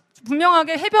정말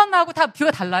분명하게 해변하고 다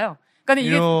뷰가 달라요. 그러니까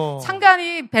이게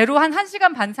상간이 배로 한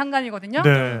 1시간 반 상간이거든요.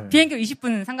 비행기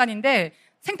 20분 상간인데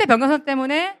생태 병영선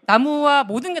때문에 나무와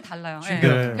모든 게 달라요.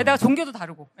 게다가 종교도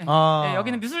다르고.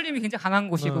 여기는 무슬림이 굉장히 강한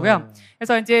곳이고요.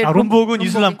 그래서 이제 롬복은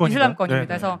이슬람권입니다.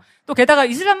 그래서 또 게다가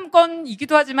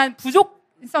이슬람권이기도 하지만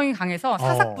부족성이 강해서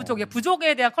사삭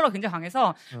부족에 대한 컬러가 굉장히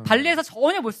강해서 발리에서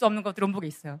전혀 볼 수 없는 것들이 롬복에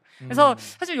있어요. 그래서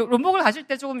사실 롬복을 가실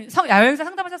때 조금 여행사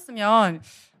상담하셨으면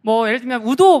뭐 예를 들면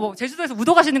제주도에서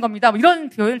우도 가시는 겁니다. 뭐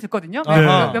이런 표현을 듣거든요.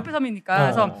 옆에 섬이니까.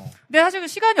 그래서 근데 사실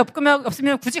시간이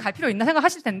없으면 굳이 갈 필요 있나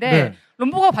생각하실 텐데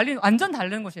롬복과 발리는 완전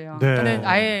다른 곳이에요. 그러니까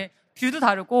아예 뷰도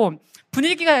다르고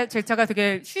분위기가 제가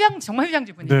되게 정말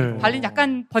휴양지 분위기. 발리는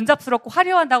약간 번잡스럽고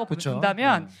화려하다고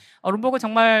본다면 롬복은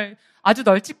정말 아주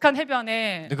널찍한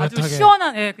해변에 아주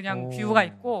시원한 그냥 뷰가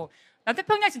있고.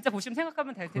 남태평양 진짜 보시면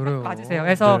생각하면 맞으세요.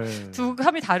 그래서 두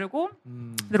섬이 다르고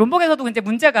롬복에서도 이제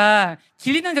문제가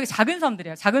길리는 되게 작은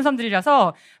섬들이에요. 작은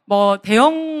섬들이라서 뭐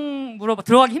대형으로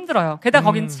들어가기 힘들어요. 게다가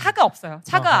거기는 차가 없어요.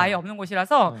 차가 아예 없는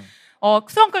곳이라서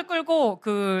트렁크를 끌고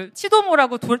그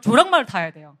치도모라고 조랑말을 타야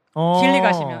돼요. 길리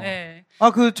가시면.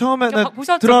 그 처음에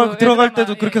들어갈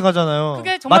때도 그렇게 가잖아요.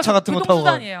 그게 정말 마차 같은 거 타고.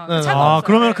 수단이에요. 차가 없어요.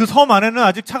 그러면 그 섬 안에는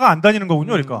아직 차가 안 다니는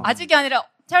거군요, 그러니까. 아직이 아니라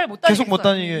차를 못 다니게 계속 못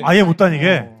다니게. 아예 못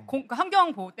다니게.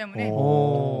 환경 보호 때문에.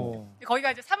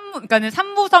 거기가 이제 그러니까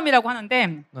산무섬이라고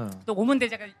하는데 또 오문대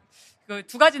제가 그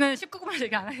두 가지는 19금을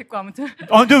얘기 안 하겠고 아무튼.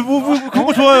 근데 그런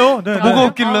거 좋아요. 네. 뭐가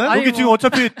없길래? 여기 지금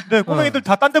어차피 꼬맹이들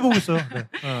다 딴 데 보고 있어요.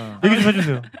 얘기 좀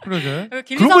해주세요. 그러게.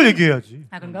 그런 걸 얘기해야지.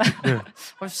 그런가?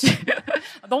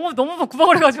 너무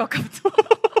구박을 해가지고 아까부터.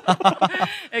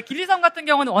 길리섬 같은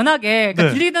경우는 워낙에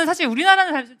길리는 사실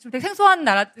우리나라는 좀 되게 생소한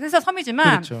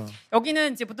섬이지만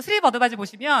여기는 이제 보통 스리브 어드바이저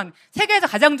보시면 세계에서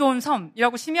가장 좋은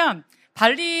섬이라고 치면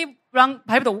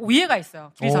발리보다 위에가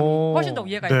있어요. 길리섬이 훨씬 더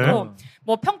위에가 있고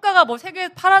뭐 평가가 뭐 세계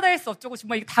파라다이스 어쩌고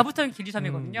지금 이게 다 붙어있는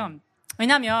길리섬이거든요.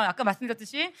 왜냐면 아까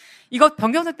말씀드렸듯이 이거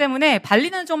변경선 때문에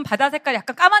발리는 좀 바다 색깔이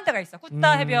약간 까만 데가 있어.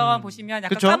 꾸따 해변 보시면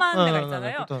약간 까만 데가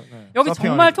있잖아요. 여기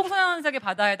정말 청소년색의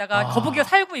바다에다가 거북이가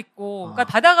살고 있고 그러니까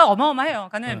바다가 어마어마해요.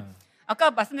 그러니까는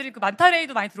아까 말씀드린 그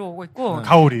만타레이도 많이 들어오고 있고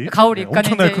가오리.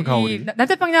 엄청나게 큰 가오리. 이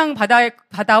남태평양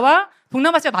바다와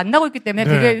동남아시아가 만나고 있기 때문에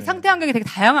되게 상태 환경이 되게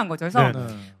다양한 거죠. 그래서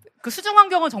그 수중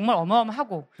환경은 정말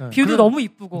어마어마하고 뷰도 너무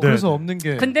이쁘고. 그래서 없는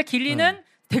게. 근데 길리는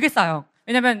되게 싸요.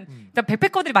 왜냐면 일단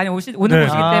백패커들이 많이 오는 곳이기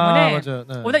때문에 맞아요.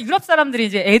 워낙 유럽 사람들이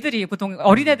이제 애들이 보통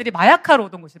어린애들이 마약하러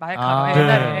오던 곳이 마약하러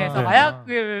옛날에 그래서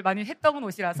마약을 많이 했던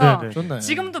곳이라서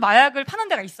지금도 마약을 파는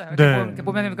데가 있어요. 이렇게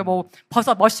보면은 뭐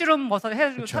머쉬룸 버섯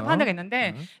해가지고 파는 데가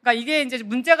있는데 그러니까 이게 이제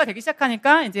문제가 되기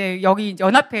시작하니까 이제 여기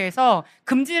연합회에서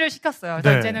금지를 시켰어요.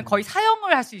 그래서 이제는 거의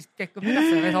사용을 할 수 있게끔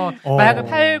해놨어요. 그래서 마약을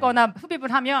팔거나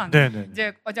흡입을 하면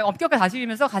이제 엄격하게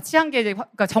다스리면서 같이 한 게 이제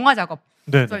그러니까 정화 작업.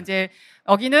 그래서 이제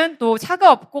여기는 또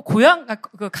차가 없고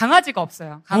그 강아지가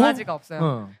없어요. 강아지가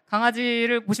없어요.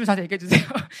 강아지를 보시면 저한테 얘기해 주세요.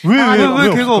 왜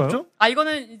걔가 없죠?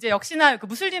 이거는 이제 역시나 그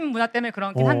무슬림 문화 때문에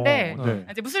그렇긴 한데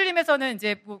이제 무슬림에서는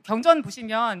이제 뭐 경전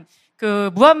보시면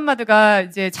그 무함마드가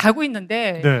이제 자고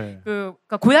있는데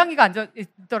그러니까 고양이가 앉아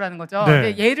있더라는 거죠.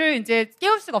 근데 얘를 이제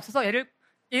깨울 수가 없어서 얘를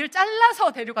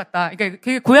잘라서 데려갔다. 그러니까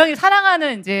그 고양이를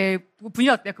사랑하는 이제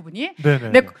분이었대요, 그분이.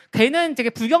 근데 걔는 되게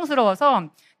불경스러워서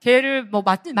걔를 뭐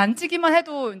만지기만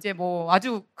해도 이제 뭐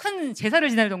아주 큰 제사를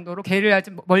지낼 정도로 걔를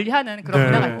아주 멀리하는 그런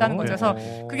문화가 있다는 거죠. 그래서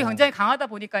그게 굉장히 강하다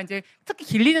보니까 이제 특히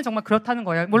길리는 정말 그렇다는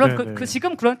거예요. 물론 그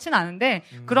지금 그렇진 않은데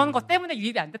그런 것 때문에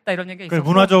유입이 안 됐다 이런 얘기가 있어요.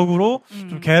 문화적으로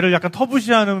좀 걔를 약간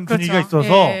터부시하는 분위기가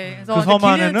있어서 그 섬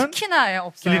안에는 특히나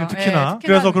없어요. 길리는 특히나.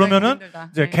 그래서 그러면은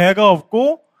이제 개가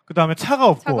없고 그다음에 차가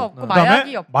없고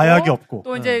그다음에 마약이 없고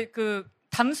또 이제 그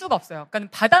담수가 없어요.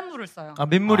 그러니까 바닷물을 써요.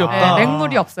 민물이 없다.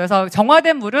 맹물이 없어요. 그래서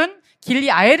정화된 물은 길리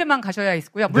아예르만 가셔야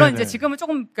있고요. 물론 이제 지금은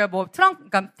조금 그러니까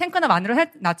그러니까 탱크나 마늘을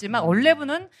해놨지만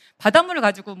원래부는 바닷물을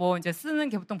가지고 뭐 이제 쓰는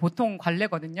게 보통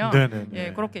관례거든요.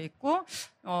 그렇게 있고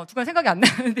두간 생각이 안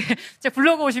나는데 제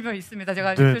블로그 오시면 있습니다.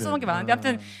 제가 글 써놓은 게 많은데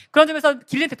아무튼 그런 점에서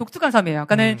길리는 되게 독특한 섬이에요.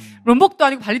 그러니까는 롬복도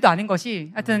아니고 발리도 아닌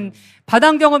것이 하여튼 바다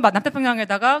환경은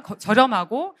남태평양에다가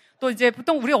저렴하고 또 이제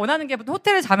보통 우리가 원하는 게 보통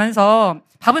호텔에 자면서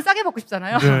밥은 싸게 먹고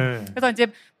싶잖아요. 그래서 이제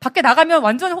밖에 나가면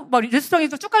완전 레스토랑이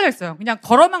쭉 깔려 있어요. 그냥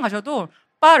걸어만 가셔도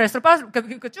레스토랑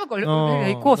쭉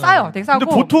있고 싸요. 되게 싸고.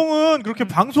 근데 보통은 그렇게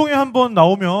방송에 한번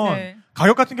나오면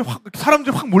가격 같은 게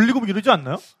사람들이 확 몰리고 이러지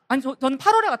않나요? 아니 저는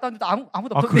 8월에 갔다 왔는데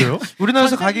아무도 없던데. 그래요?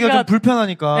 우리나라에서 가기가 좀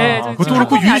불편하니까. 그것도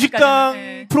그렇고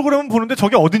윤식당 프로그램은 보는데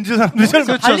저게 어딘지 사람들이 잘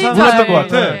몰랐던 것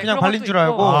같아. 그냥 발린 줄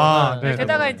알고.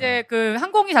 게다가 이제 그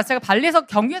항공기 자체가 발리에서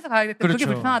경유해서 가야 되기 때문에 그게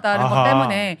불편하다는 것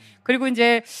때문에 그리고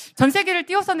이제 전 세계를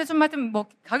띄웠었는데 좀 하여튼 뭐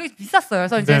가격이 비쌌어요.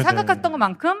 그래서 이제 생각했던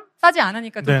것만큼 싸지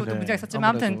않으니까 그것도 문제가 있었지만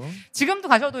아무튼 지금도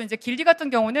가셔도 이제 길리 같은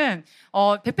경우는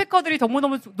백패커들이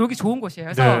너무너무 놀기 좋은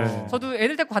곳이에요. 그래서 저도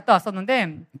애들 데리고 갔다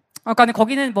왔었는데 그러니까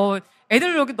거기는 뭐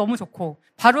애들 놀기 너무 좋고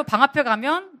바로 방 앞에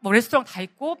가면 뭐 레스토랑 다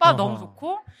있고 바 너무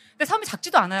좋고 근데 섬이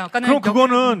작지도 않아요. 그럼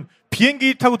그거는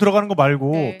비행기 타고 들어가는 거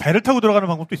말고 배를 타고 들어가는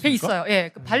방법도 있습니까?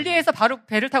 있어요. 그 발리에서 바로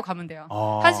배를 타고 가면 돼요.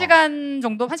 1시간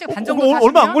정도, 1시간 반 정도 타시면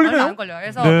얼마 안 걸리네요. 얼마 안 걸려요.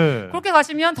 그래서 그렇게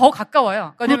가시면 더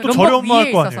가까워요. 그러니까 또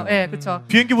저렴할 거 아니에요. 그렇죠.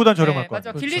 비행기보단 저렴할 거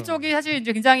아니에요. 맞아. 길리 쪽이 사실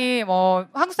이제 굉장히 뭐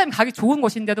한국 사람이 가기 좋은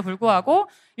곳인데도 불구하고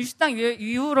유식당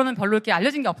이후로는 별로 이렇게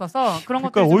알려진 게 없어서 그런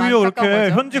것들이 그러니까 오히려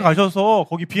그렇게 현지 가셔서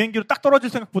거기 비행기로 딱 떨어질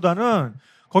생각보다는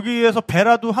거기에서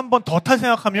배라도 한 번 더 탈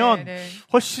생각하면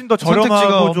훨씬 더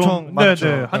저렴하고 좀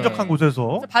한적한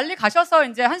곳에서 발리 가셔서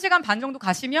이제 1시간 반 정도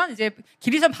가시면 이제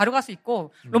길리선 바로 갈 수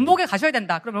있고 롬복에 가셔야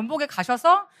된다. 그럼 롬복에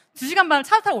가셔서 2시간 반을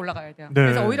차 타고 올라가야 돼요.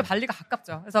 그래서 오히려 발리가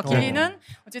가깝죠. 그래서 길리는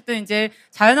어쨌든 이제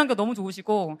자연환경 너무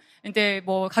좋으시고 이제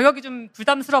뭐 가격이 좀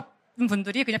부담스럽은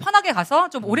분들이 그냥 편하게 가서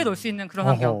좀 오래 놀 수 있는 그런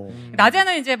환경.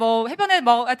 낮에는 이제 뭐 해변에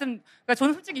뭐 하여튼 그러니까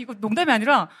저는 솔직히 이거 농담이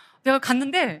아니라 내가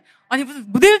갔는데 아니 무슨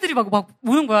모델들이 막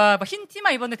오는 거야. 막 흰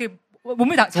티만 입었는데 되게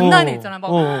몸이 장난이 있잖아.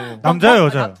 남자요,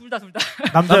 여자? 둘 다.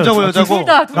 남자고 여자고? 둘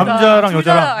다. 남자랑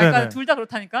여자랑. 그러니까 둘 다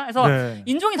그렇다니까. 그래서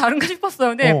인종이 다른가 싶었어요.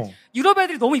 근데 유럽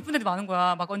애들이 너무 이쁜 애들이 많은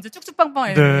거야. 막 언제 쭉쭉빵빵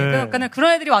애들이. 그러니까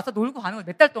그런 애들이 와서 놀고 가는 거야.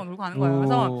 몇 달 동안 놀고 가는 거예요.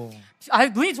 그래서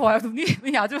눈이 좋아요.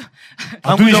 눈이 아주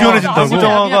눈이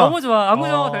시원해진다고. 너무 좋아.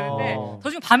 안구정화가 되는데 저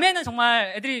지금 밤에는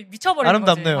정말 애들이 미쳐버리는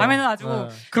아름답네요. 거지. 밤에는 아주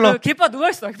그 길바닥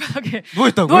누워있어. 길바닥에.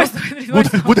 누워있다고요? 누워있어. 애들이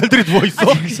누워있어. 모델들이 누워있어?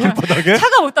 길바닥에?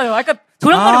 차가 못 타요. 그러니까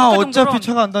조랑거리 못 정도로. 어차피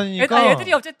차가 안 다니니까.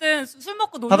 애들이 어쨌든 술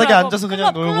먹고 놀고 바닥에 앉아서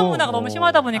그냥 놀고. 클럽 문화가 너무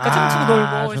심하다 보니까 춤추고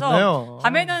놀고. 그래서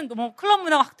밤에는 너무 클럽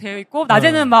문화가 확 되어 있고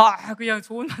낮에는 막 그냥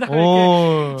좋은 바닥을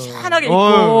이렇게 시원하게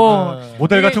입고.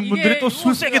 모델 같은 분들이 또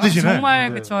술 세게 드시네. 정말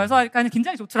그렇죠. 그래서 약간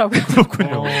굉장히 좋더라고요.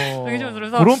 그렇군요.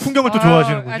 그래서 그런 풍경을 또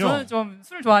좋아하시는군요. 저는 좀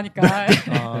술을 좋아하니까.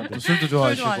 술도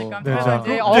좋아하시고. 그래서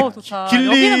이제 좋다.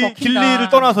 길리를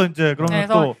떠나서 이제 그러면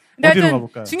또 어디로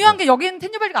가볼까요? 중요한 게 여기는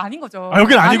텐유발리가 아닌 거죠.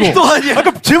 여긴 아니고. 또 아니야.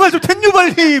 아까 제발 좀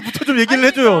텐유발리부터 좀 얘기를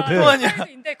해줘요. 또 아니야.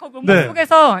 근데 그 롬복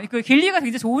속에서 그 길리가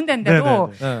굉장히 좋은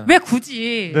데인데도 왜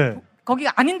굳이 거기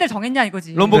아닌 데 정했냐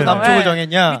이거지. 롬복 남쪽을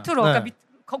정했냐? 밑으로. 그러니까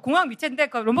공항 밑인데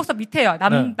그 롬복섬 밑에요.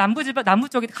 남부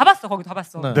쪽에 가봤어. 거기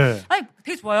가봤어. 네. 아니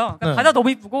되게 좋아요. 그러니까 바다 너무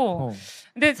이쁘고.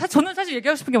 근데 저는 사실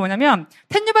얘기하고 싶은 게 뭐냐면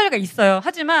텐유발리가 있어요.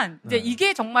 하지만 이제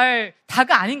이게 정말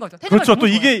다가 아닌 거죠. 그렇죠. 또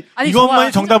이게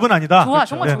이것만이 정답은 아니다. 좋아, 그렇죠.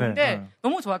 정말 좋은데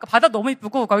너무 좋아. 그러니까 바다 너무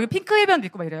이쁘고 거기 핑크 해변도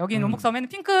있고 막 이래요. 여기 롬복섬에는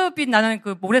핑크빛 나는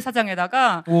그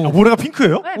모래사장에다가 모래가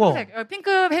핑크예요? 네,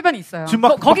 핑크 해변이 있어요. 지금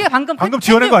막 거기가 방금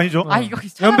지어낸 거 아니죠? 이거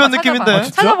연변 느낌인데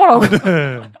찾아보라고.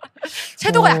 네.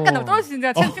 채도가 약간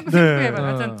떨어지는데 핑크 해변.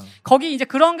 하여튼 거기 이제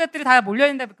그런 것들이 다 몰려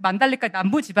있는데 만달리카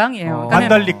남부 지방이에요.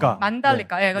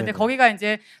 만달리카. 예. 근데 거기가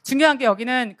이제 중요한 게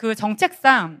여기는 그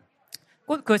정책상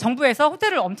그 정부에서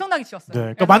호텔을 엄청나게 지었어요. 네.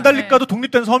 그러니까 만달리카도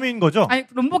독립된 섬인 거죠? 아니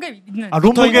롬복에 있는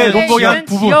롬복의 한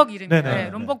부분 지역 이름이에요. 네,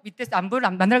 롬복 밑에 남부를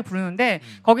만달리카 부르는데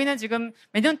거기는 지금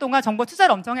몇 년 동안 정부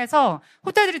투자를 엄청 해서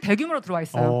호텔들이 대규모로 들어와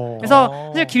있어요.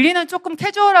 그래서 사실 길리는 조금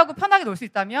캐주얼하고 편하게 놀 수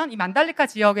있다면 이 만달리카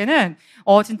지역에는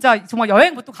진짜 정말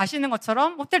여행 보통 가시는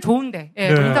것처럼 호텔 좋은데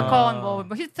인터컨 뭐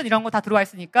히스턴 이런 거 다 들어와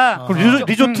있으니까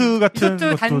리조트 같은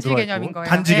리조트 단지 개념인 거예요.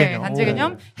 단지 개념. 단지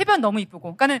개념. 해변 너무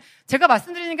이쁘고. 그러니까는 제가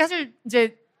말씀드리는 게 사실 이제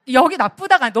여기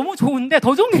나쁘다가 너무 좋은데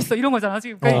더 좋은 게 있어 이런 거잖아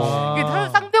지금. 그러니까 이게 서로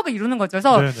쌍벽을 이루는 거죠.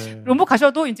 그래서 롬복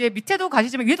가셔도 이제 밑에도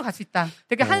가시지만 위에도 갈 수 있다.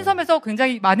 되게 한 섬에서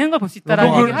굉장히 많은 걸 볼 수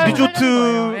있다라는 얘기를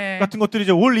리조트 같은 것들이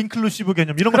이제 올 인클루시브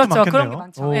개념 이런 것도 많겠네요. 그런 게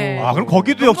많죠. 그럼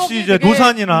거기도 역시 이제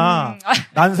노산이나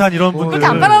난산 이런 분들 그렇게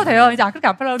안 팔아도 돼요. 이제 그렇게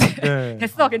안 팔아도 돼.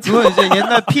 됐어, 괜찮아. 그거 이제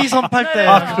옛날 피선 팔 때.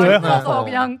 그래요? 그래서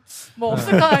그냥 뭐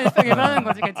없을까 얘기하는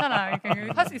거지. 괜찮아.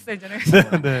 팔 수 있어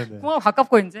이제는. 공항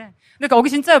가깝고 이제. 근데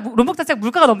여기 진짜 롬복 자체가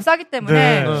물가가 너무 싸기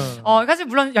때문에 사실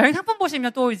물론 여행 상품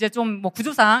보시면 또 이제 좀 뭐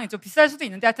구조상 좀 비쌀 수도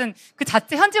있는데 하여튼 그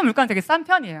자체 현지 물가는 되게 싼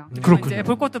편이에요. 그렇군요. 이제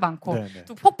볼 것도 많고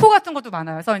또 폭포 같은 것도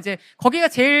많아요. 그래서 이제 거기가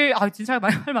제일 진짜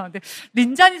많이 많은데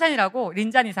린자니산이라고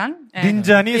린자니산.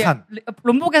 린자니산.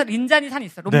 롬복에 린자니산이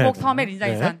있어. 롬복 섬에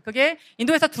린자니산. 그게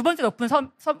인도에서 두 번째 높은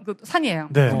그 산이에요.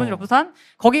 두 번째 높은 산.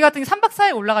 거기 같은 게 3박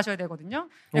 4일 올라가셔야 되거든요.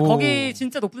 거기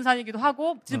진짜 높은 산이기도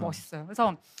하고 진짜 멋있어요.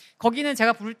 그래서 거기는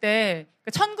제가 부를 때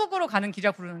천국으로 가는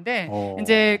길이라 부르는데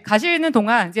이제 가시는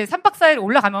동안 이제 3박 4일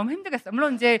올라가면 힘들겠어요.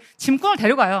 물론 이제 짐꾼을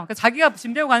데려가요. 그러니까 자기가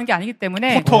짐 데리고 가는 게 아니기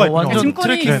때문에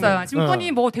짐꾼이 있어요.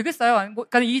 짐꾼이 뭐 되겠어요.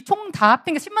 그러니까 이 총 다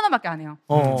합친 게 10만 원밖에 안 해요.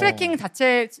 트레킹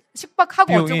자체 숙박하고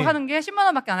비용이. 어쩌고 하는 게 10만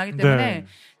원밖에 안 하기 때문에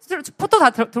포토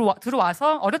다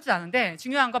들어와서 어렵지 않은데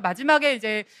중요한 건 마지막에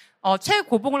이제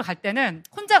최고봉을 갈 때는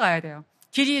혼자 가야 돼요.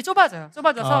 길이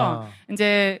좁아져서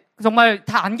이제 정말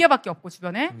다 안개밖에 없고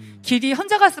주변에 길이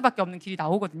혼자 갈 수밖에 없는 길이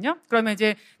나오거든요. 그러면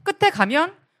이제 끝에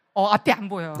가면 앞이 안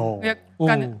보여요.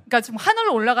 그러니까 지금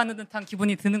하늘로 올라가는 듯한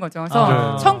기분이 드는 거죠.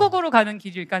 그래서 천국으로 가는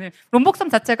길이, 그러니까 롬복섬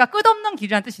자체가 끝없는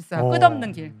길이라는 뜻이 있어요.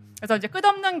 끝없는 길. 그래서 이제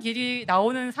끝없는 길이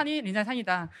나오는 산이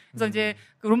린자산이다. 그래서 이제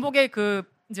그 롬복의 그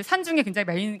이제 산 중에 굉장히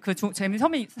메인 재미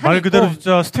섬이 산이 말 그대로 있고.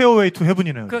 진짜 스테어웨이 투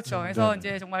헤븐이네요. 그렇죠. 그래서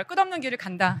이제 정말 끝없는 길을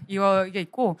간다. 이게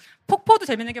있고 폭포도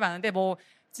재밌는 게 많은데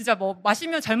진짜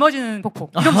마시면 젊어지는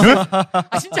폭포. 이런 거.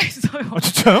 진짜 있어요.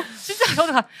 진짜요?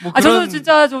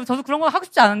 진짜 저도 저도 그런 거 하고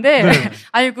싶지 않은데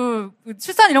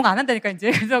출산 이런 거 안 한다니까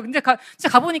이제. 그래서 근데 진짜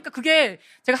가보니까 그게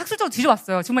제가 학술적으로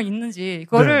뒤져봤어요. 정말 있는지.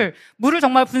 그거를 물을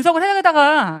정말 분석을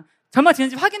해다가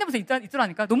젊어지는지 확인해보서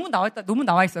있더라니까. 논문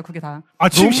나와 있어요, 그게 다.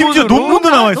 지금 심지어 논문도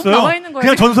나와 있어요? 나와 있는 거예요.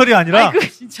 그냥 전설이 아니라?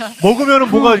 진짜. 먹으면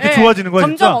뭐가 이렇게 좋아지는 거야,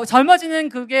 점점 진짜? 젊어지는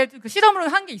그게 실험으로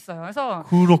한 게 있어요. 그래서.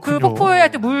 그렇군요. 그 폭포에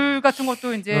하여튼 물 같은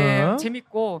것도 이제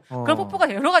재밌고. 그런 폭포가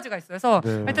여러 가지가 있어요. 그래서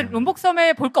하여튼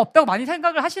롬복섬에 볼 거 없다고 많이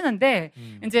생각을 하시는데,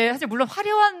 이제 사실 물론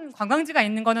화려한 관광지가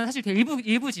있는 거는 사실 되게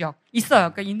일부 지역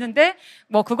있어요. 그러니까 있는데,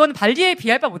 그거는 발리에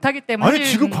비할 바 못하기 때문에.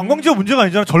 지금 관광지가 문제가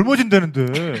아니잖아.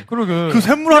 젊어진다는데. 그러게. 그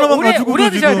샘물 하나만 가지고. 오래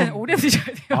드셔야 돼요.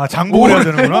 장복을 해야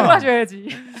되는구나. 장복하셔야지.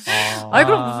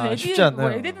 그럼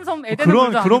무슨 에덴 섬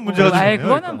그런 문제가 좀 있네요.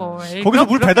 그거는 거기서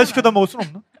물 배달시켜다 먹을 순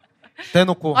없나?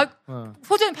 대놓고.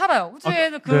 호주는 팔아요.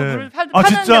 호주에는 그 물을 파는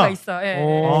데가 있어.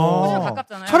 호주는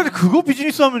가깝잖아요. 차라리 그거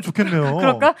비즈니스 하면 좋겠네요.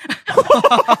 그럴까?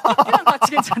 커피랑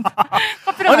같이 괜찮다.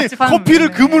 커피랑 같이 파는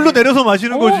커피를 그 물로 내려서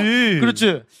마시는 거지.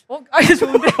 그렇지.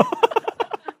 좋은데.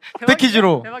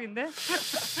 패키지로. 대박인데?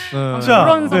 자,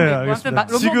 그런 섬이 알겠습니다.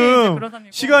 지금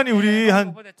시간이 우리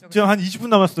지금 한 20분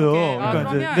남았어요.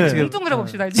 그러면 뭉뚱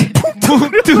그려봅시다, 이제.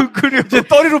 뭉뚱 그려. 이제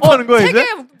떠리로 파는 거예요, 이제?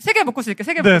 세 개 묶을 수 있게,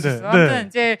 세 개 묶을 수 있어요. 아무튼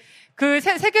이제 그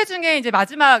세 개 중에 이제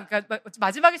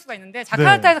마지막일 수가 있는데,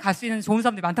 자카르타에서 갈 수 있는 좋은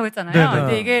섬들이 많다고 했잖아요.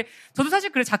 근데 이게, 저도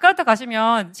사실 자카르타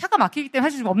가시면 차가 막히기 때문에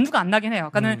사실 좀 엄두가 안 나긴 해요.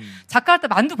 그러니까는 자카르타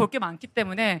만두 볼 게 많기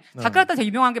때문에, 자카르타 되게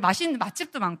유명한 게 맛있는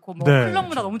맛집도 많고, 클럽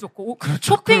문화 너무 좋고,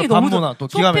 쇼핑이 너무 좋고,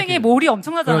 쇼핑이 몰이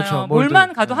엄청나잖아요.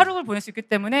 몰만 가도 하루를 보낼 수 있기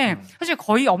때문에, 사실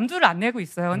거의 엄두를 안 내고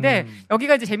있어요. 근데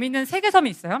여기가 이제 재미있는 세 개 섬이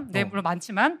있어요. 물론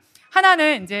많지만,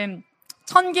 하나는 이제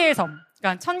 1000개의 섬.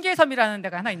 그러니까 1000개의 섬이라는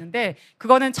데가 하나 있는데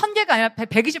그거는 1000개가 아니라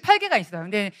 128개가 있어요.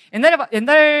 근데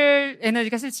옛날에는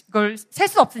그걸 셀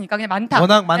수 없으니까 그냥 많다.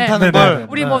 워낙 많다는 걸.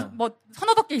 우리 뭐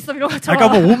서너 개 있어 이런 것처럼.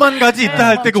 그러니까 뭐 5만 가지 있다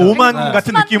할 때 그 5만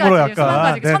같은 느낌으로 약간.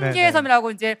 수만 가지. 1000개의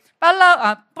섬이라고 이제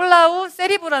뿔라우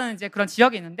세리브라는 이제 그런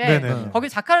지역이 있는데 거기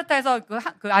자카르타에서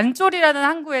그 안쫄이라는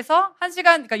항구에서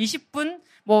 1시간 그러니까 20분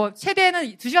뭐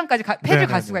최대는 2시간까지 배를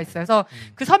갈 수가 있어요. 그래서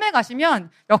그 섬에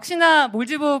가시면 역시나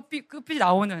몰디브 끝이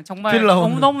나오는 정말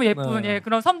너무너무 예쁜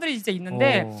그런 섬들이 진짜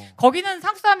있는데 거기는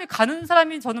한국 사람이 가는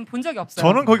사람이 저는 본 적이 없어요.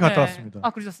 저는 거기 갔다 왔습니다. 아,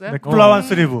 그러셨어요? 플라완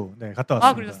스리브 갔다 왔습니다.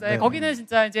 아, 그러셨어요? 거기는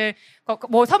진짜 이제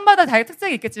뭐 섬마다 다의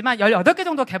특색이 있겠지만 18개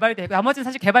정도 개발이 되고 나머지는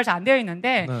사실 개발 잘 안 되어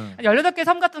있는데 18개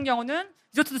섬 같은 경우는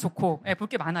리조트도 좋고 볼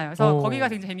게 많아요. 그래서 거기가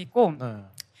굉장히 재밌고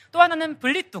또 하나는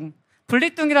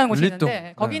블리뚱이라는 곳이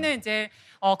있는데 거기는 이제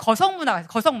거성문화.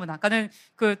 그러니까는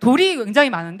그 돌이 굉장히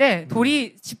많은데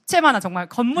돌이 집채만한 정말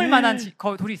건물만한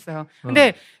돌이 있어요.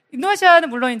 근데 인도네시아는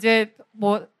물론 이제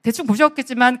뭐 대충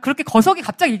보셨겠지만 그렇게 거석이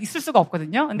갑자기 있을 수가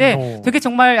없거든요. 근데 되게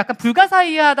정말 약간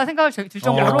불가사의하다 생각을 들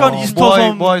정도로 약간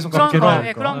이스터섬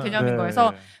그런 개념인 거예요.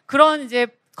 그래서 그런 이제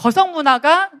거성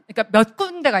문화가 그러니까 몇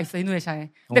군데가 있어 인도네시아에.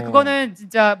 근데 그거는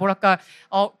진짜 뭐랄까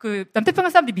그 남태평양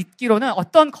사람들이 믿기로는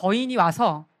어떤 거인이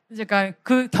와서 그러니까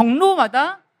그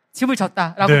경로마다 집을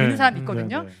졌다라고 믿는 사람이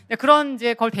있거든요. 그런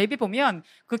이제 걸 대비 보면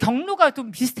그 경로가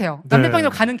좀 비슷해요.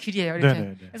 남태평양으로 가는 길이에요.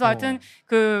 이렇게. 그래서 하여튼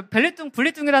그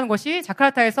블리뚱이라는 곳이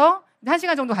자카르타에서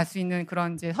 1시간 정도 갈 수 있는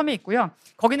그런 이제 섬에 있고요.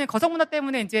 거기는 거성 문화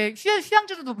때문에 이제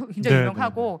휴양지로도 굉장히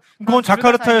유명하고. 그건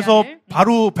자카르타에서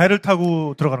바로 배를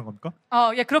타고 들어가는 겁니까?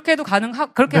 예, 그렇게도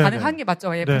가능한 게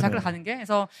맞죠. 예, 자카르타 가는 게.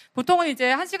 그래서 보통은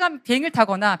이제 1시간 비행을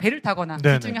타거나 배를 타거나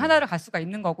둘 중에 하나를 갈 수가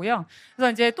있는 거고요.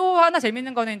 그래서 이제 또 하나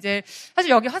재밌는 거는 이제 사실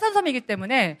여기 화산섬이기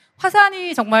때문에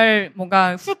화산이 정말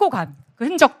뭔가 훑고 간 그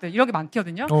흔적들 이런 게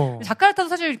많거든요. 자카르타도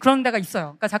사실 그런 데가 있어요.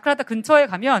 그러니까 자카르타 근처에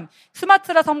가면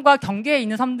스마트라 섬과 경계에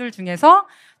있는 섬들 중에서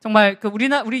정말 그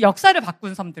우리 역사를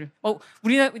바꾼 섬들.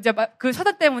 우리는 이제 그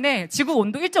사단 때문에 지구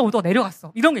온도 1.5도가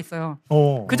내려갔어. 이런 게 있어요.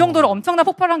 그 정도로 엄청난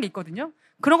폭발한 게 있거든요.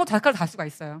 그런 거 자카르타 갈 수가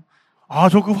있어요. 아,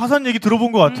 저 그 화산 얘기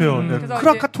들어본 것 같아요.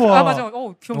 크라카토아 맞아.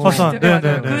 화산.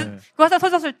 그 화산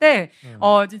터졌을 때,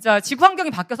 진짜 지구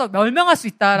환경이 바뀌어서 멸망할 수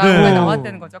있다라고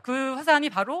나왔다는 거죠. 그 화산이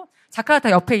바로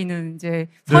자카르타 옆에 있는 이제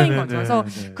섬인 거죠. 그래서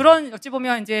그런 어찌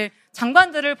보면 이제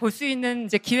장관들을 볼 수 있는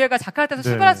이제 기회가 자카르타에서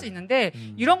출발할 수 있는데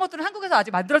이런 것들은 한국에서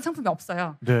아직 만들어진 상품이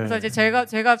없어요. 그래서 이제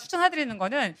제가 추천해드리는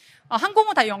거는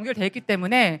항공은 다 연결돼 있기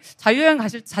때문에 자유여행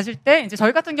가실 때 이제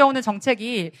저희 같은 경우는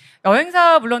정책이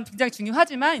여행사 물론 굉장히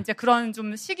중요하지만 이제 그런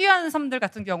좀 시기한 섬들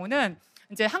같은 경우는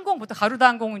이제 항공부터 가루다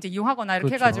항공 이제 이용하거나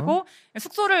이렇게 해가지고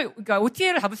숙소를 그러니까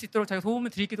OTA를 잡을 수 있도록 저희가 도움을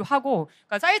드리기도 하고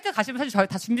그러니까 사이트 가시면 사실 저희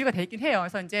다 준비가 돼 있긴 해요.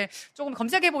 그래서 이제 조금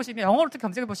검색해 보시면 영어로 특히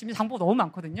검색해 보시면 정보가 너무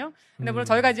많거든요. 근데 물론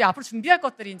저희가 이제 앞으로 준비할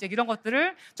것들이 이제 이런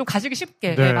것들을 좀 가시기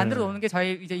쉽게 만들어 놓는 게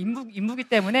저희 이제 임무기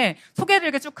때문에 소개를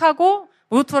이렇게 쭉 하고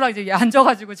모노토랑 이제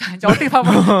앉아가지고 이제 어떻게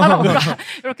하러 올까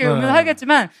이렇게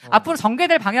하겠지만 앞으로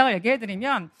전개될 방향을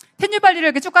얘기해드리면 텐유발리를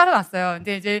이렇게 쭉 깔아놨어요.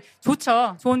 근데 이제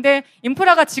좋은데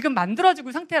인프라가 지금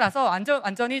만들어지고 상태라서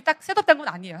완전히 딱 셋업된 건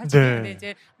아니에요. 사실. 근데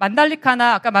이제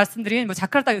만달리카나 아까 말씀드린 뭐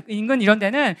자카르타 인근 이런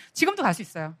데는 지금도 갈 수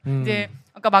있어요. 이제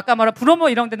아까 말한 브로모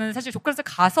이런 데는 사실 조카르타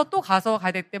가서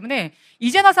가야 되기 때문에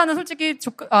이제나사는 솔직히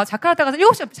자카르타 가서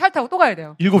 7시간 차를 타고 또 가야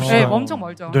돼요. 7시간. 네, 엄청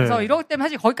멀죠. 그래서 이러기 때문에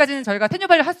사실 거기까지는 저희가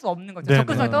텐유발리를 할 수 없는 거죠.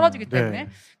 접근성이 떨어지기 때문에.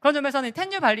 그런 점에서는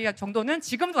텐유발리 정도는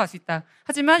지금도 갈 수 있다.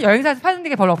 하지만 여행사에서 파는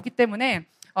게 별로 없기 때문에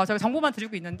저희가 정보만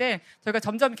드리고 있는데 저희가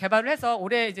점점 개발을 해서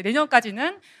올해 이제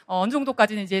내년까지는 어느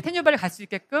정도까지는 이제 텐유발리 갈 수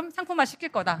있게끔 상품화 시킬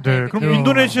거다. 그럼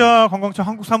인도네시아 관광청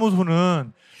한국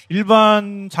사무소는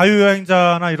일반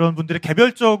자유여행자나 이런 분들이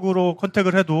개별적으로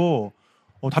컨택을 해도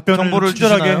답변을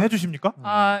친절하게 해주십니까?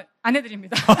 안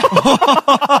해드립니다.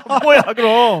 뭐야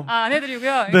그럼? 안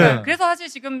해드리고요. 그러니까 그래서 사실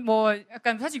지금 뭐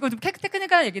약간 사실 이거 좀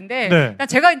테크니컬한 얘기인데 일단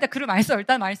제가 일단 글을 많이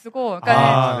일단 많이 쓰고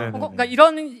그러니까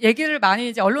이런 얘기를 많이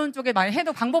이제 언론 쪽에 많이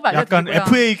해도 방법을 알려드리고요. 약간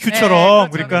FAQ처럼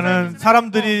그러니까는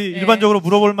사람들이 일반적으로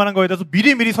물어볼 만한 거에 대해서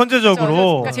미리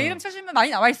선제적으로. 그러니까 제 이름 쳐주면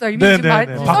많이 나와 있어요. 이미 지금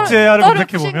박재아를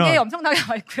검색해 보면 게 엄청나게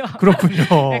나와 있고요.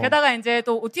 그렇군요. 게다가 이제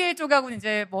또 OTA 쪽하고는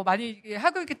이제 뭐 많이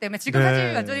하고 있기 때문에 지금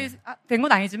사실 완전히 된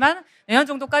건 아니지만 내년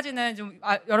정도까지는 좀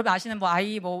여러분 아시는 뭐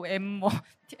I 뭐 M 뭐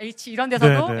H 이런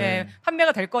데서도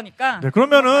판매가 될 거니까.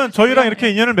 그러면은 저희랑 이렇게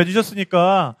인연을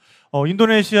맺으셨으니까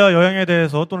인도네시아 여행에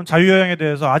대해서 또는 자유여행에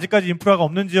대해서 아직까지 인프라가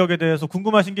없는 지역에 대해서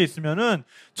궁금하신 게 있으면은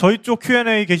저희 쪽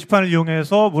Q&A 게시판을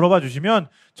이용해서 물어봐 주시면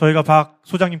저희가 박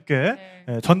소장님께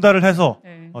전달을 해서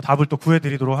답을 또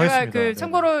구해드리도록 하겠습니다. 그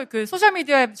참고로 그 소셜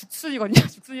미디어의 죽순이거든요.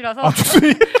 죽순이라서.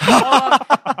 죽순이.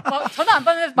 전화 안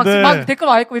받는데 막 댓글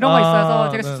와 있고 이런 거 있어서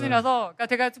제가 죽순이라서. 그러니까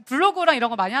제가 블로그랑 이런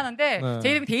거 많이 하는데 제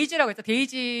이름이 데이지라고 있죠.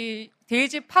 데이지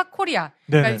파 코리아.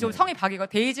 그러니까 좀 성이 박이고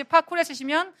데이지 파 코리아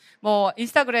치시면 뭐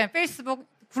인스타그램, 페이스북,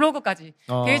 블로그까지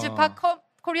데이지 파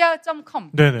korea.com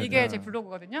이게 제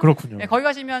블로그거든요. 그렇군요. 네, 거기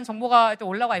가시면 정보가 또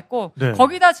올라와 있고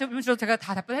거기다 주로 제가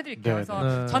다 답변해드릴게요.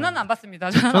 그래서 전화는 안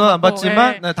받습니다. 전화는 안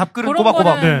받지만 답글은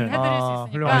꼬박꼬박 해드릴 수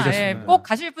있으니까 꼭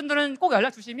가실 분들은 꼭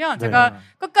연락 주시면 제가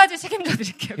끝까지 책임져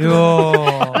드릴게요.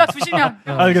 연락 주시면.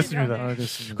 알겠습니다.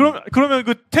 그러면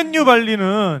그 텐뉴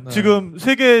발리는 지금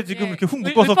세계 지금 이렇게 훅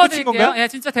묶어서 끝인 건가요? 예,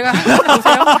 진짜 제가 한번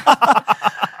보세요.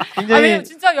 굉장히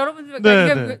진짜 여러분들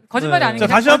이게 거짓말이 아니에요.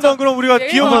 다시 한번 그럼 우리가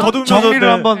기억을 더듬으면서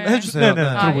정리를 한번 해주세요.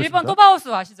 일본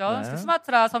또바호수 아시죠?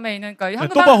 수마트라 섬에 있는 그러니까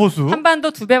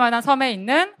한반도 2배만한 섬에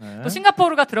있는 또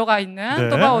싱가포르가 들어가 있는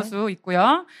또바호수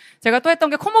있고요. 제가 또 했던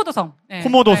게 코모도 섬.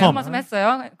 코모도 섬. 한번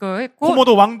했어요. 했고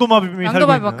코모도 왕도마뱀이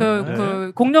살고 있는.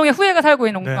 그 공룡의 후예가 살고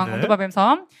있는 왕도마뱀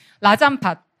섬.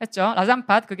 라잠팟 했죠.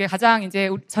 라잠팟 그게 가장 이제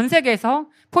전 세계에서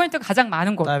포인트가 가장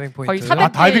많은 곳. 다이빙 포인트. 거의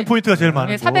 400개. 다이빙 포인트가 제일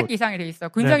많은 곳. 400개 이상이 돼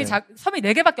있어요. 굉장히 섬이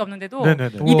 4개밖에 없는데도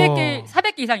 200개,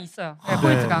 400개 이상 있어요.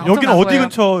 포인트가. 여기는 어디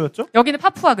근처였죠? 여기는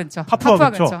파푸아 근처. 파푸아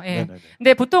근처. 예.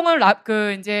 근데 보통은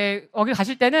이제 여기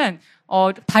가실 때는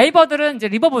다이버들은 이제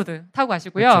리버보드 타고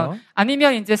가시고요. 그렇죠.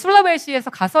 아니면 이제 술라웨시에서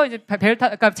가서 이제 배를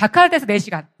그러니까 자카르타에서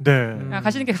 4시간.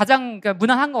 가시는 게 가장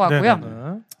무난한 것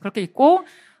같고요. 그렇게 있고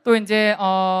또 이제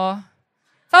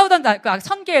사우던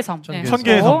천개의 섬.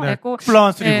 천개의 섬.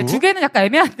 플라완스 리브. 2개는 약간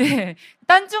애매한데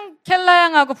단중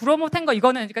켈라양하고 브로모탱거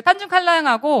이거는 그러니까 단중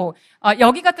켈라양하고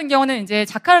여기 같은 경우는 이제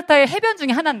자카르타의 해변 중에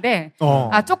하나인데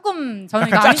조금 저는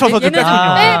이거 짜쳐서 얘는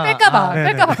뺄까봐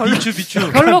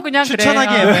별로 그냥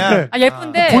추천하기 애매한.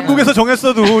 예쁜데 본국에서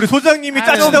정했어도 우리 소장님이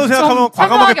짜친다고 생각하면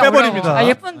과감하게 빼버립니다.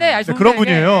 예쁜데 그런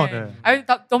분이에요.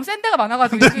 너무 센 데가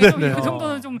많아가지고 이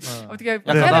정도는 좀 어떻게 해야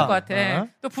될 것 같아.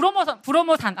 또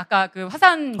브로모산 아까 그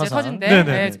화산 이제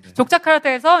서진데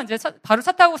족자카르타에서 이제 바로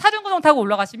차 타고 사륜구동 타고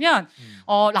올라가시면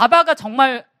라바가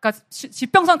정말 그러니까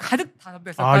지평선 가득 다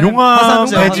덮여 있어요. 용암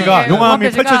대지가 용암이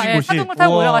펼쳐진 곳이. 사륜구동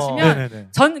타고 올라가시면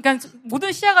그러니까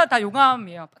모든 시야가 다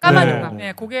용암이에요. 까만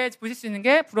용암. 거기에 보실 수 있는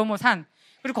게 브로모산.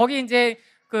 그리고 거기 이제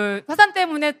그 화산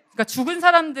때문에 그러니까 죽은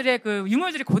사람들의 그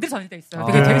유물들이 그대로 전시돼 있어요.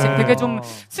 되게 좀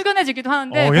숙연해지기도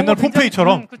하는데 옛날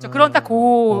폼페이처럼. 그렇죠. 그런 딱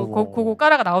고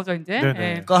까라가 나오죠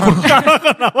이제.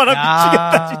 까라가 나와라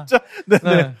미치겠다 진짜.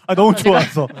 네네. 너무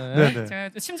좋았어. 제가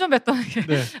심 좀 뱉던 게.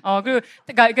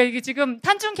 그러니까 이게 지금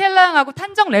탄중 켈랑하고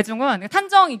탄정 레중은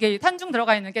탄중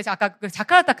들어가 있는 게 아까 그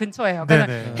자카르타 근처예요.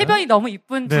 그러니까 해변이 너무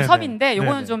이쁜 두 섬인데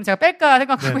요거는 좀 제가 뺄까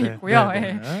생각하고 있고요.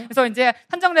 그래서 이제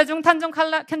탄정 레중, 탄중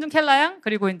켈라양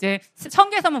그리고 이제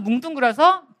천개섬은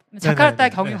뭉뚱그려서 자카르타에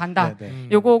경유 간다.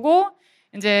 요거고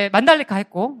이제 만달리카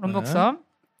했고 롬복섬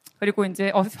그리고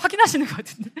이제 확인하시는 것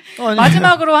같은데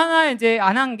마지막으로 하나 이제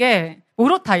안 한 게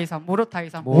모로타이.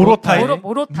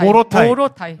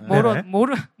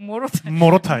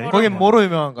 거긴 뭐로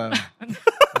유명한가요?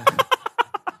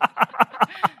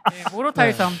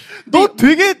 모로타이 섬. 너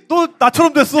되게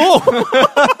나처럼 됐어.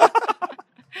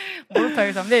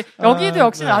 모로타이섬. 근데 여기도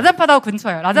역시 라잠팟하고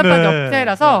근처예요. 라잠팟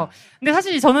옆에라서. 근데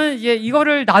사실 저는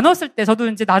이거를 나눴을 때 저도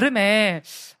이제 나름의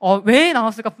왜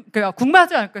나눴을까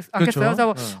궁금하지 않겠어요.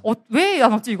 그래서 왜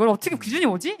나눴지 이걸 어떻게 기준이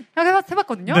뭐지?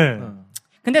 해봤거든요.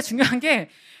 근데 중요한 게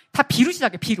다 비로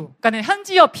시작해. 비로. 그러니까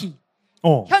현지어 비.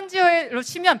 현지어로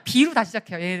치면 비로 다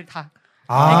시작해요. 얘들 다.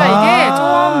 그러니까 이게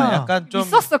좀 약간 좀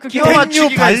있었어. 그게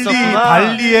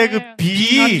발리의 그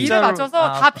비를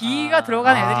맞춰서 다 비가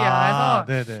들어간 애들이야.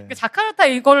 그래서 자카르타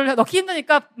이걸 넣기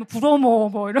힘드니까 브로모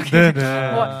뭐 이렇게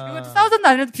이것도 사우전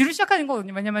아니라도 비로 시작하는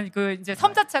거거든요. 왜냐면 그 이제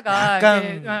섬 자체가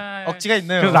약간 억지가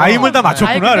있네요. 그래서 라임을 다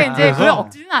맞췄구나. 근데 이제 그런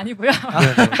억지는 아니고요.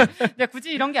 이제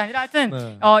굳이 이런 게 아니라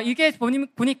하여튼 이게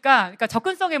보니까 그러니까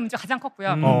접근성의 문제가 가장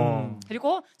컸고요.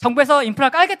 그리고 정부에서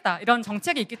인프라를 깔겠다 이런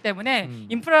정책이 있기 때문에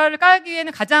인프라를 깔기에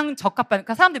는 가장 적합한,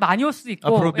 그러니까 사람들이 많이 올 수도 있고,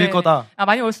 앞으로 밀 거다.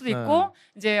 많이 올 수도 있고,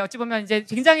 이제 어찌 보면 이제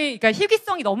굉장히, 그러니까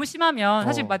희귀성이 너무 심하면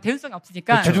사실 대중성이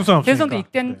없으니까, 대중성도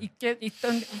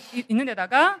있는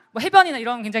데다가 뭐 해변이나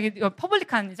이런 굉장히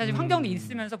퍼블릭한 사실 환경이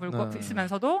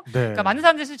있으면서도, 그러니까 많은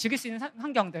사람들이 즐길 수 있는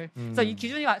환경들. 그래서 이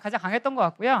기준이 가장 강했던 것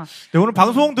같고요. 네, 오늘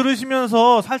방송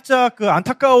들으시면서 살짝 그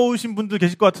안타까우신 분들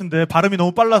계실 것 같은데 발음이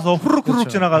너무 빨라서 후루룩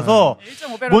지나가서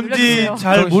뭔지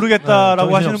잘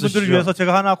모르겠다라고 하시는 분들을 위해서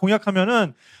제가 하나 공약하면은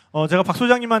제가 박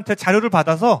소장님한테 자료를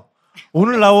받아서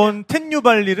오늘 나온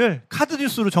텐뉴발리를 카드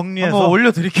뉴스로 정리해서 한번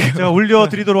올려드릴게요. 제가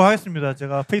올려드리도록 하겠습니다.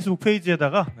 제가 페이스북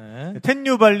페이지에다가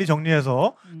텐뉴발리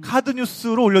정리해서 카드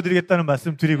뉴스로 올려드리겠다는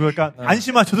말씀 드리고, 그러니까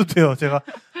안심하셔도 돼요. 제가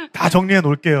다 정리해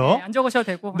놓을게요. 네, 안 적으셔도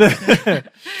되고. 네.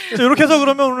 자, 이렇게 해서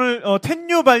그러면 오늘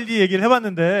텐뉴발리 얘기를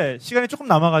해봤는데 시간이 조금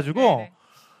남아가지고 네네.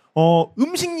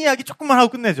 음식 이야기 조금만 하고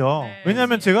끝내죠. 네.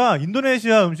 왜냐하면 제가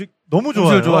인도네시아 음식 너무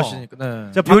좋아요. 음식을 좋아하시니까.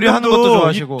 네. 제가 요리하는 것도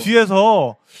좋아하시고.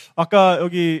 뒤에서 아까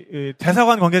여기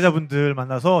대사관 관계자분들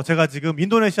만나서 제가 지금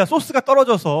인도네시아 소스가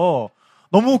떨어져서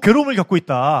너무 괴로움을 겪고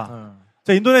있다.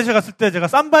 제가 인도네시아 갔을 때 제가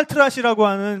쌈발 트라시라고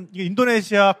하는 이게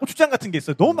인도네시아 고추장 같은 게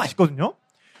있어요. 너무 맛있거든요.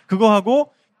 그거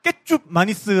하고 깨쭈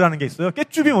마니스라는 게 있어요.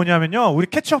 깨쭈이 뭐냐면요, 우리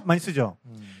케첩 많이 쓰죠.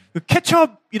 그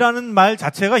케첩이라는 말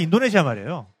자체가 인도네시아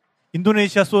말이에요.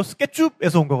 인도네시아 소스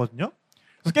깨쭈에서 온 거거든요.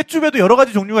 그래서 깨쭈에도 여러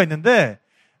가지 종류가 있는데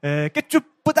깨쭈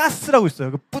뿌다스라고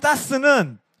있어요. 그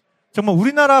뿌다스는 정말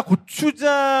우리나라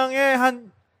고추장의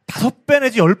한 5배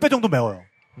내지 10배 정도 매워요.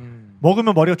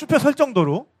 먹으면 머리가 쭈뼛 설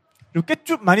정도로. 그리고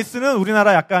깨쭈 마니스는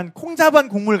우리나라 약간 콩자반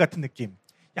국물 같은 느낌.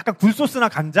 약간 굴소스나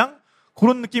간장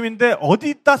그런 느낌인데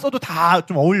어디다 써도 다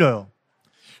좀 어울려요.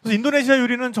 그래서 인도네시아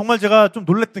요리는 정말 제가 좀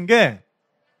놀랬던 게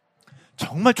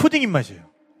정말 초딩 입맛이에요.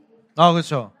 아,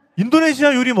 그렇죠.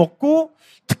 인도네시아 요리 먹고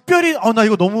특별히 나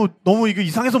이거 너무 이거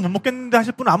이상해서 못 먹겠는데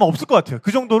하실 분은 아마 없을 것 같아요.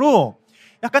 그 정도로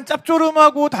약간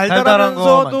짭조름하고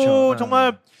달달하면서도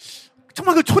정말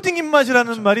그 초딩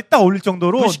입맛이라는 말이 딱 어울릴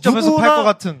정도로 식점에서 팔 것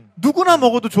같은 누구나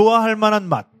먹어도 좋아할 만한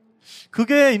맛.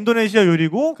 그게 인도네시아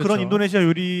요리고 그쵸. 그런 인도네시아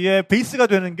요리의 베이스가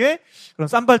되는 게 그런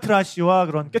쌈발 트라시와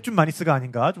그런 깨쭈 마니스가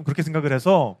아닌가 좀 그렇게 생각을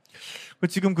해서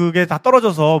지금 그게 다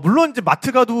떨어져서 물론 이제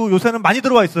마트 가도 요새는 많이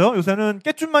들어와 있어요. 요새는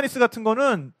깨쭈 마니스 같은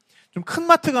거는 좀 큰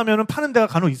마트 가면은 파는 데가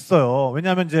간혹 있어요.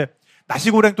 왜냐하면 이제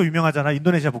나시고랭 또 유명하잖아.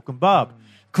 인도네시아 볶음밥.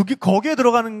 그게 거기에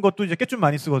들어가는 것도 이제 깨쭈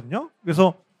마니스거든요.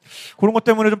 그래서 그런 것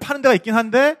때문에 좀 파는 데가 있긴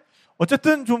한데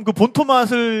어쨌든 좀 그 본토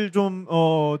맛을 좀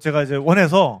제가 이제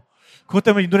원해서 그것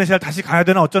때문에 인도네시아를 다시 가야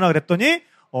되나 어쩌나 그랬더니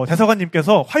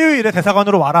대사관님께서 화요일에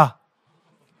대사관으로 와라.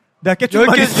 내가 깨쭈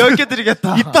마니스 10개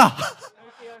드리겠다. 있다.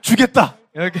 주겠다.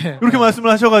 이렇게 말씀을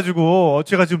하셔가지고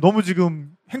제가 지금 너무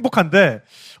지금 행복한데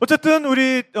어쨌든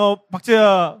우리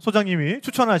박재야 소장님이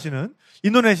추천하시는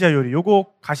인도네시아 요리 요거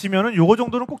가시면은 요거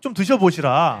정도는 꼭 좀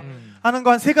드셔보시라 하는 거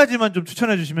한 3가지만 좀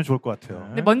추천해 주시면 좋을 것 같아요.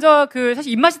 근데 먼저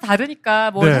사실 입맛이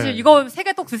다르니까 뭐 네. 사실 이거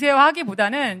 3개 꼭 드세요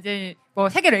하기보다는 이제 뭐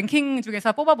세계 랭킹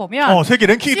중에서 뽑아보면 세계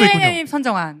랭킹이 또 있군요. CNN이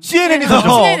선정한 CNN이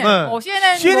선정.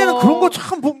 CNN은 그런 거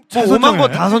참 잘 5만 거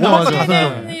다 선정하죠.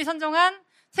 CNN이 선정한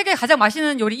세계 가장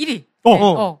맛있는 요리 1위.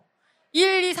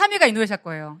 1, 2, 3위가 인도네시아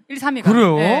거예요. 1, 2, 3위가.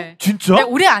 그래요? 네. 진짜? 네,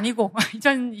 올해 아니고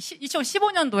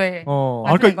 2015년도에.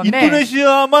 그러니까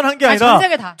인도네시아만 한 게 아니라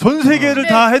전 세계를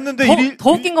다 했는데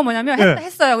더 웃긴 건 뭐냐면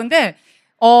했어요. 근데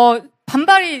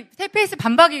반발이 페이스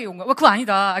반박이 온 거야. 그거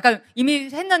아니다. 그러니까 이미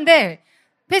했는데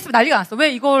페이스북 난리가 났어.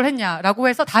 왜 이걸 했냐라고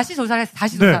해서 다시 조사를 했어.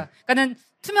 다시 조사. 그러니까는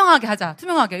투명하게 하자.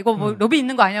 투명하게. 이거 뭐 로비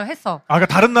있는 거 아니냐고 했어. 그러니까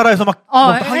다른 나라에서 막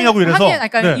항의하고 이래서.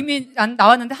 그러니까 이미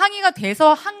나왔는데 항의가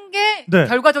돼서 한 게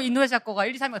결과적으로 인도네시아 거가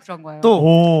 1, 2, 3위가 들어간 거예요.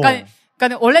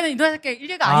 그러니까 원래는 인도네시아 게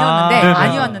 1위가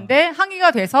아니었는데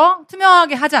항의가 돼서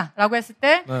투명하게 하자라고 했을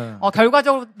때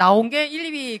결과적으로 나온 게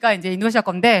 1, 2위가 이제 인도네시아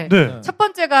건데 첫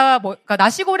번째가 그러니까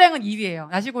나시고랭은 2위예요.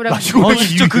 나시고랭은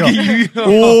진짜 그게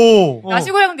 2위예요.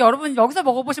 나시고랭은 여러분 여기서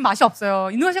먹어보시면 맛이 없어요.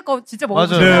 인도네시아 거 진짜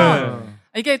먹어보시면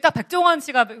이게 딱 백종원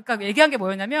씨가 얘기한 게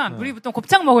뭐였냐면 우리 보통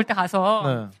곱창 먹을 때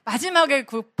가서 마지막에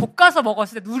그 볶아서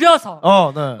먹었을 때 누려서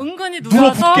은근히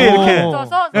누려서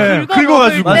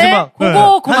긁어가지고 마지막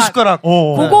그거 한 숟가락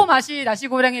그거 맛이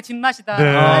나시고랭의 진맛이다.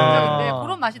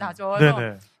 그런 맛이 나죠.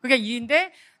 그게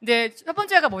 2위인데 근데 첫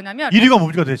번째가 뭐냐면 1위가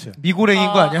뭡니까 대체?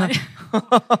 미고랭인 거 아니야?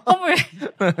 허물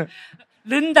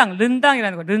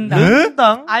른당이라는 거.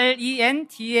 른당?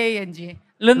 RENDANG.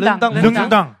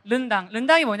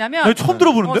 른당이 뭐냐면 처음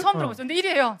들어보는데? 처음 들어봤어. 근데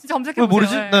 1위예요. 진짜 검색해보세요.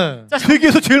 모르지? 네.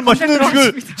 세계에서 제일 맛있는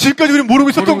음식을 지금까지 우리는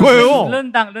모르고 있었던 거예요.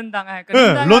 른당. 른당.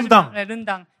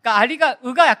 그러니까 아리가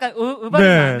의가 약간 의발이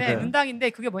나는데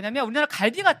른당인데 그게 뭐냐면 우리나라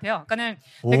갈비 같아요. 그러니까는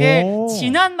되게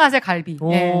진한 맛의 갈비.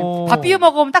 밥 비벼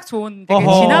먹으면 딱 좋은 되게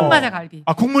진한 맛의 갈비.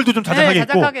 국물도 좀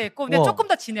자작하게 있고. 근데 조금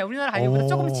더 진해. 우리나라 갈비보다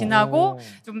조금 진하고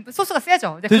좀 소스가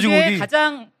세죠. 근데 그게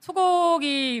가장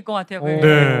소고기인 것 같아요.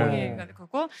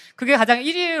 그게 가장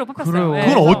 1위로 뽑혔어요.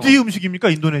 그건 어디 음식입니까?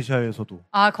 인도네시아에서도.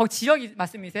 거기 지역이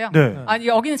말씀이세요? 네.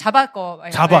 여기는 자바 거.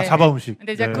 자바 음식.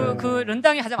 근데 이제 그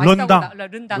른당이 가장 맛있다고.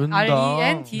 른당.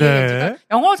 RENDANG.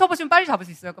 영어로 쳐보시면 빨리 잡을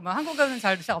수 있어요. 그러면 한국어는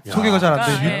잘 없죠. 소개가 잘 안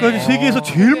돼. 지금까지 세계에서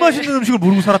제일 맛있는 음식을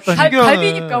모르고 살았다니.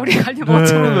 갈비니까 우리 갈비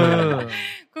먹죠.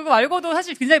 그거 말고도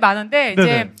사실 굉장히 많은데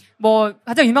이제 뭐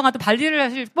가장 유명한 또 발리를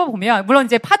사실 뽑아보면 물론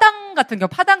이제 파당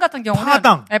파당 같은 경우는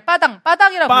네,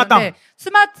 빠당이라고 하는데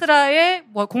수마트라에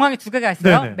뭐 공항이 2개가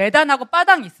있어요. 네네. 메단하고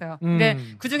빠당이 있어요. 근데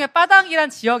그 중에 빠당이란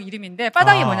지역 이름인데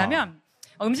빠당이 뭐냐면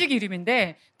음식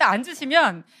이름인데 딱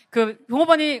앉으시면 그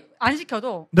종업원이 안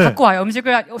시켜도 갖고 와요.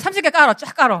 음식을 30개 쫙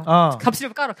깔아.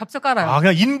 겹치고 깔아요.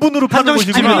 그냥 인분으로 파는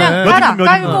곳이구나. 아니 그냥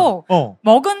깔고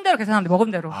먹은 대로 계산하는데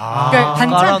먹은 대로.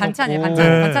 그러니까 반찬이에요.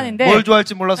 반찬인데 뭘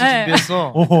좋아할지 몰라서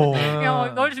준비했어.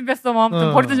 널 준비했어. 뭐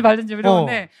아무튼 버리든지 말든지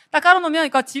이러는데 딱 깔아놓으면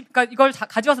그러니까 이걸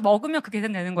가져와서 먹으면 그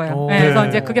계산 되는 거예요. 그래서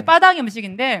이제 그게 빠당의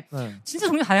음식인데 진짜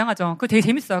종류 다양하죠. 그거 되게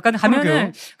재밌어요. 그러니까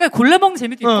가면은 골라 먹는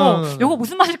재미도 있고 요거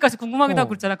무슨 맛일까지 궁금하기도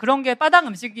하고 그렇잖아. 그런 게 빠당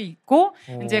음식이 있고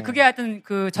이제 그게 하여튼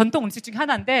그 전통 음식 중에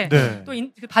하나인데 또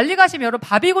발리 가시면 여러분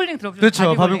바비굴링 들어보셨죠?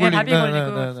 그렇죠.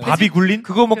 바비굴링. 바비굴링?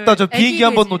 그거 먹다 저 비행기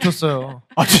한 번 놓쳤어요.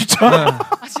 아 진짜? 아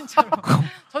진짜로.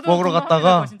 저도 먹으러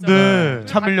갔다가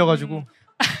차 밀려가지고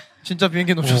진짜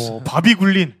비행기 놓쳤어요.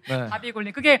 바비굴린.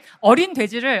 바비굴린. 그게 어린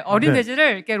돼지를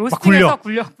이렇게 로스팅해서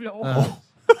굴려.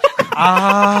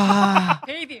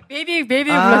 베이비 애기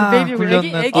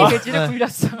돼지를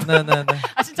굴렸어. 네네네.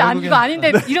 아 진짜 이거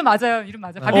아닌데 이름 맞아요.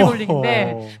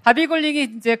 바비굴링인데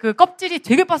바비굴링이 이제 그 껍질이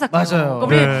되게 바삭해요. 맞아요.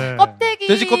 우리 껍데기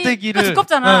돼지 껍데기를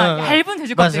두껍잖아. 얇은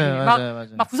돼지 껍데기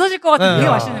막 부서질 것 같은 되게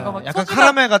맛있는 거. 약간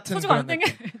카라멜 같은 소주가 안 땡겨.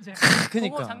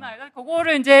 그니까. 그거 장난 아니다.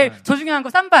 그거를 이제 저 중요한 거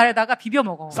쌈발에다가 비벼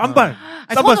먹어. 쌈발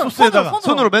소스에다가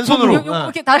맨손으로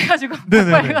이렇게 다 해가지고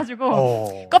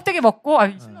해가지고 껍데기 먹고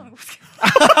신나는 거.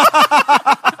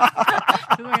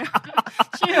 죄송해요.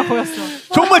 취미가 보였어.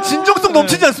 정말 진정성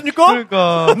넘치지 않습니까?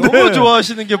 그러니까 너무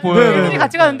좋아하시는 게 보여요. 애들이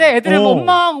같이 가는데 애들은 뭐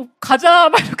엄마 가자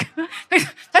막 이렇게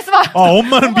됐어 봐.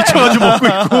 엄마는 미쳐가지고 먹고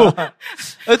있고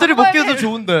애들이 먹기에도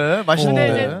좋은데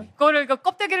맛있는데 이제 그거를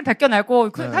껍데기를 벗겨내고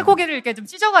살코기를 이렇게 좀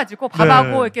찢어가지고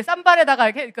밥하고 이렇게 쌈발에다가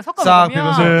이렇게 섞어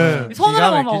먹으면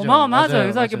손으로 먹으면 어마어마하죠.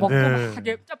 그래서 이렇게 먹고 막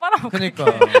이렇게 빨아먹고. 그러니까.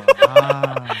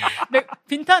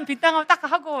 빈땅 딱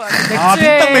하고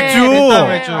빈땅 맥주.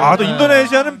 또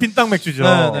인도네시아는 빈땅 맥주죠.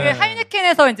 이게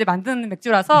하이네켄에서 이제 만드는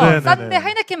맥주라서 싼데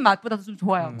하이네켄 맛보다도 좀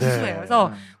좋아요. 구수해요.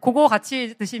 그래서 그거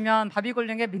같이 드시면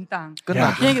바비굴링의 빈땅.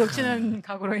 비행기 놓치는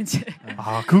각오로 이제.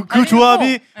 그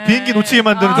조합이 비행기 놓치게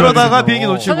만드는. 그러다가 비행기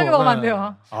놓치고. 저녁에 먹으면 안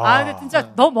돼요. 근데 진짜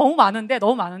너무 많은데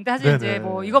사실 이제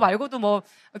뭐 이거 말고도 뭐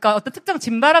그러니까 어떤 특정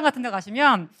짐바란 같은 데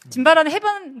가시면 짐바란은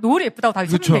해변 노을이 예쁘다고 다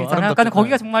설명돼 있잖아요. 그러니까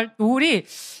거기가 정말 노을이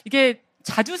이게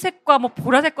자주색과 뭐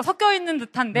보라색과 섞여 있는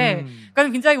듯한데,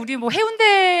 그러니까 굉장히 우리 뭐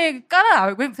해운대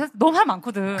깔아 너무 사람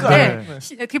많거든. 근데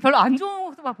되게 별로 안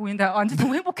좋은 것만 보이는데 완전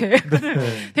너무 행복해.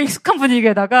 되게 익숙한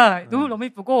분위기에다가 너무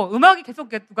이쁘고 음악이 계속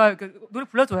누가 노래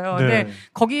불러줘요. 근데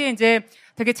거기에 이제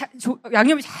되게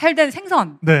양념이 잘 된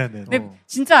생선. 근데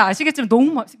진짜 아시겠지만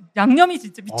너무 양념이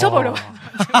진짜 미쳐버려.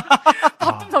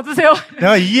 밥 좀 더 드세요.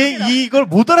 내가 이걸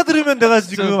못 알아들으면 내가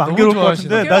지금 안 괴로울 것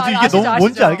같은데 나 지금 이게 너무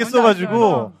뭔지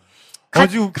알겠어가지고. 갓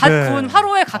구운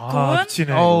화로에 갓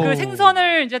구운 그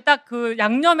생선을 이제 딱 그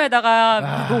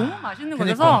양념에다가 너무 맛있는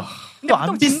거라서. 근데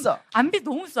안 비싸.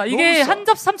 너무 싸. 이게 한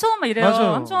접시 3,000원만 이래요.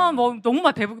 3,000원 뭐 너무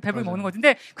배부르게 먹는 거지.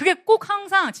 근데 그게 꼭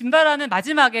항상 짐바라는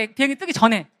마지막에 비행기 뜨기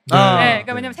전에.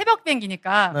 그러니까 왜냐면 새벽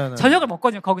비행기니까 저녁을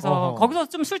먹거든요. 거기서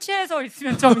좀 술 취해서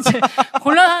있으면 좀 이제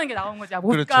곤란한 게 나온 거지.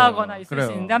 못 가거나 있을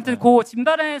수 있는데 아무튼 그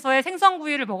짐바라에서의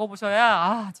생선구이를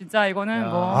먹어보셔야 진짜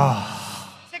이거는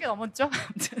개 넘었죠?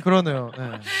 그러네요.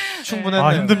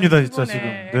 충분했네요. 힘듭니다, 진짜 지금.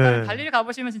 발리를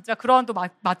가보시면 진짜 그런 또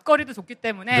맛거리도 좋기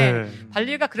때문에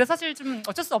발리가 그래서 사실 좀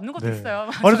어쩔 수 없는 것도 있어요.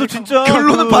 그래서 진짜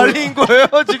결론은 발리인 거예요,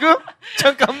 지금?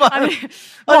 잠깐만. 아니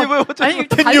왜 어쨌든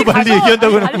텐유 발리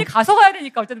얘기한다고 그러면 발리 가서 가야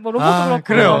되니까 어쨌든 뭐 로봇도 그렇고.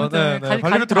 그래요.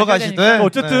 발리로 들어가시되.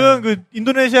 어쨌든 그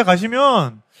인도네시아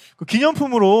가시면 그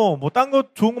기념품으로 뭐 딴 거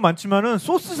좋은 거 많지만은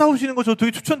소스 사오시는 거 저 되게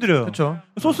추천드려요. 그렇죠.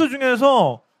 소스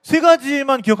중에서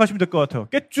 3가지만 기억하시면 될 것 같아요.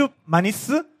 깨쭈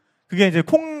마니스, 그게 이제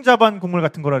콩자반 국물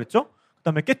같은 거라 그랬죠.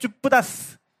 그다음에 깨쭈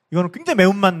뿌다스, 이거는 굉장히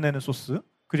매운맛 내는 소스.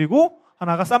 그리고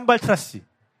하나가 쌈발 트라시.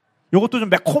 요것도 좀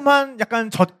매콤한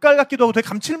약간 젓갈 같기도 하고 되게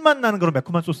감칠맛 나는 그런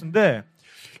매콤한 소스인데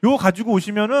요거 가지고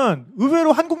오시면은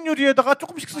의외로 한국 요리에다가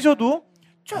조금씩 쓰셔도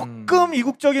조금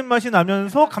이국적인 맛이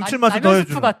나면서 감칠맛을 더해주는. 라면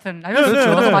수프 같은. 라면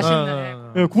수프가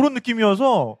맛있네. 그런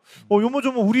느낌이어서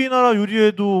요모조모 우리나라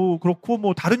요리에도 그렇고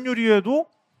뭐 다른 요리에도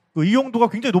그 이용도가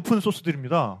굉장히 높은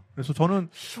소스들입니다. 그래서 저는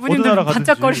어느 나라 가든지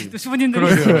반짝거리도 주부님들이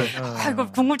이거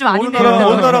국물 좀 아니네.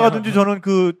 어느 나라 가든지 저는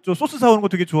저 소스 사오는 거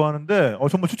되게 좋아하는데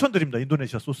정말 추천드립니다.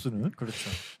 인도네시아 소스는. 그렇죠.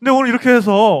 근데 오늘 이렇게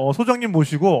해서 소장님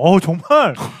모시고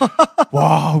정말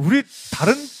와 우리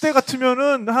다른 때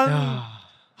같으면은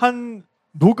한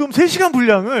녹음 3시간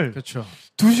분량을 그렇죠.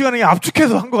 2시간에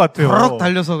압축해서 한 것 같아요. 버럭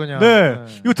달려서 그냥. 네.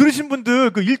 이거 들으신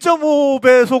분들 그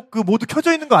 1.5배속 그 모두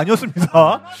켜져 있는 거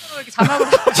아니었습니다.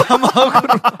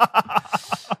 자막으로.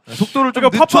 속도를 좀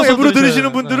그러니까 팟빵 앱으로 들으시는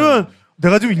네. 분들은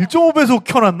내가 지금 1.5배속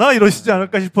켜놨나 이러시지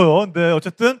않을까 싶어요. 근데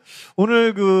어쨌든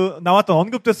오늘 그 나왔던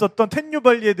언급됐었던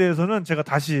텐유발리에 대해서는 제가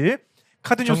다시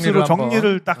카드 뉴스로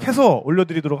정리를 딱 해서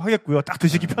올려드리도록 하겠고요. 딱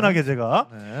드시기 편하게 제가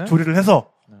조리를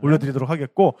해서 올려드리도록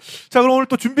하겠고. 자, 그럼 오늘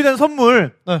또 준비된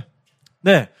선물.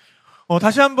 네.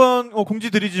 다시 한번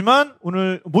공지 드리지만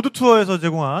오늘 모두 투어에서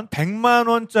제공한 100만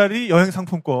원짜리 여행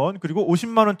상품권 그리고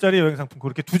 50만 원짜리 여행 상품권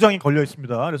그렇게 두 장이 걸려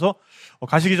있습니다. 그래서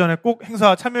가시기 전에 꼭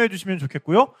행사 참여해 주시면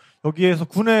좋겠고요. 여기에서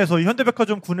구내에서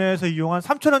현대백화점 구내에서 이용한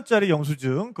 3,000원짜리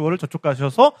영수증 그거를 저쪽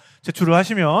가셔서 제출을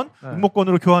하시면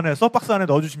응모권으로 교환해서 박스 안에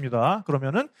넣어 주십니다.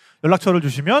 그러면은 연락처를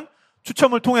주시면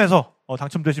추첨을 통해서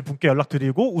당첨되신 분께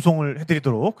연락드리고 우송을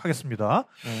해드리도록 하겠습니다.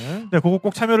 네, 그거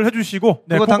꼭 참여를 해주시고.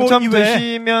 네, 그거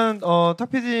당첨되시면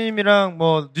탁피디님이랑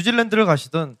뭐 뉴질랜드를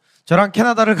가시든 저랑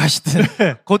캐나다를 가시든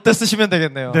네. 그때 쓰시면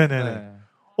되겠네요. 네네네. 네.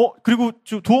 그리고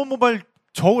도어 모바일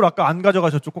저울 아까 안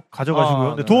가져가셨죠? 꼭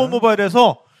가져가시고요. 네. 도어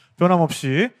모바일에서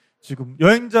변함없이 지금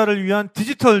여행자를 위한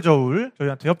디지털 저울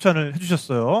저희한테 협찬을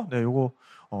해주셨어요. 네, 요거.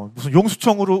 무슨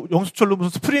용수철로 무슨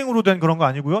스프링으로 된 그런 거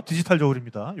아니고요. 디지털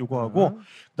저울입니다. 요거 하고,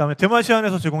 그다음에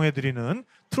대마시안에서 제공해드리는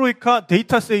트로이카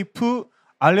데이터 세이프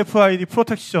RFID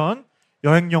프로텍션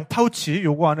여행용 파우치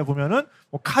요거 안에 보면은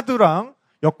뭐 카드랑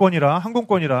여권이랑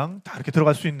항공권이랑 다 이렇게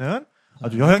들어갈 수 있는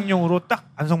아주 여행용으로 딱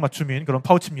안성맞춤인 그런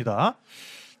파우치입니다.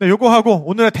 네, 요거 하고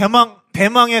오늘의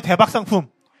대망의 대박 상품.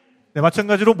 네,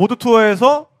 마찬가지로 모두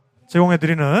투어에서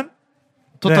제공해드리는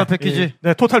토탈 패키지.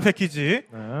 네, 토탈 패키지.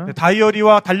 네,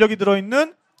 다이어리와 달력이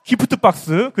들어있는 기프트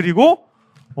박스, 그리고,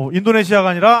 인도네시아가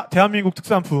아니라 대한민국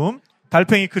특산품,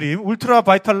 달팽이 크림, 울트라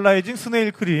바이탈라이징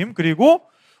스네일 크림, 그리고,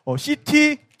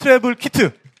 시티 트래블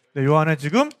키트. 네, 요 안에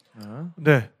지금,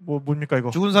 네, 뭡니까, 이거?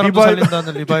 죽은 사람도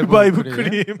살린다는 리바이브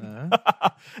크림.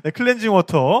 네, 클렌징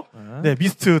워터. 네,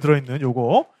 미스트 들어있는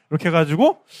요거. 이렇게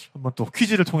해가지고, 한번 또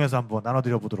퀴즈를 통해서 한번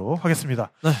나눠드려 보도록 하겠습니다.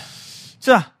 네.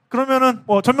 자, 그러면은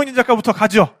전명진 작가부터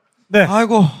가죠. 네.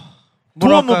 아이고.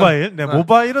 도원 모바일. 네,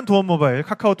 모바일은 도원 모바일.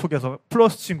 카카오톡에서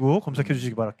플러스 친구 검색해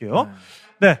주시기 바랄게요.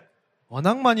 네.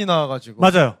 워낙 많이 나와가지고.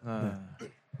 맞아요. 네.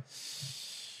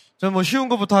 저는 뭐 쉬운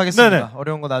거부터 하겠습니다. 네네.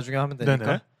 어려운 거 나중에 하면 되니까.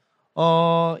 네네.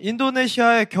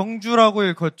 인도네시아의 경주라고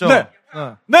읽었죠. 네.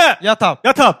 네. 야탑.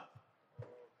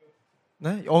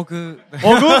 네.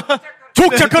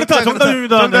 족 자카르타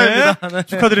정답입니다. 정답입니다. 네.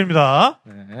 축하드립니다.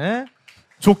 네.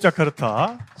 족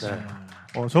자카르타.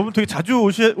 네. 저분 되게 자주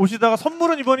오시다가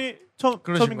선물은 이번이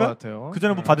처음인가? 것 같아요. 그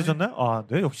전에 뭐 받으셨나요? 아,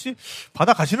 네. 역시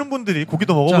받아 가시는 분들이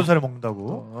고기도 먹어본 사람이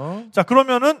먹는다고. 자,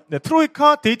 그러면은 네,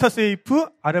 트로이카 데이터 세이프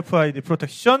RFID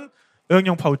프로텍션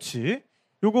여행용 파우치.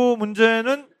 요거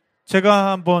문제는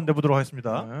제가 한번 내보도록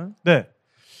하겠습니다. 네.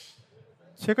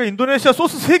 제가 인도네시아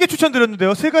소스 3개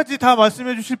추천드렸는데요. 3가지 다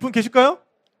말씀해 주실 분 계실까요?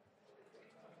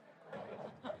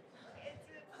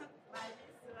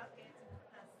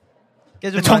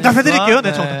 정답 해드릴게요.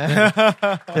 네,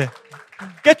 정답. 네.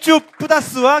 깨쭈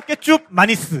뿌다스와 깨쭈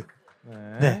마니스.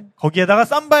 네. 거기에다가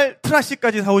쌈발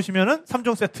트라시까지 사오시면은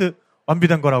 3종 세트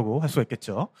완비된 거라고 할 수가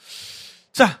있겠죠.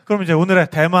 자, 그럼 이제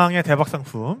오늘의 대망의 대박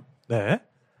상품. 네.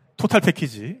 토탈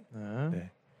패키지.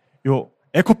 네. 요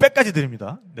에코백까지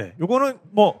드립니다. 네. 요거는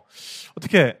뭐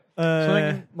어떻게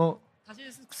선생님 뭐 다시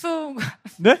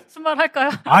네?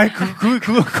 순말할까요? 아이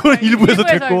그건 일부에서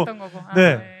됐고.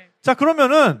 네. 자,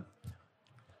 그러면은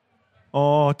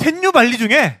텐유 발리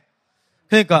중에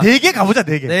그러니까 4개 가보자.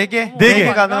 4개.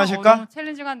 4개 가능하실까?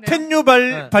 챌린징한데. 텐유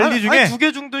발리 중에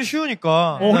 2개 정도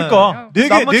쉬우니까. 그러니까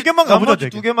 4개만 가보자.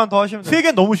 4개. 2개만 더 하시면 돼요.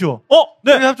 3개는 너무 쉬워.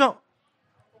 네. 합정.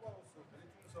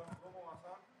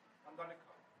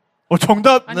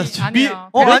 정답. 아니요.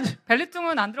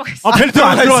 벨리뚱은 안 들어가 있어요. 벨리뚱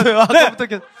안 들어가요. 아까부터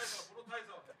이렇게.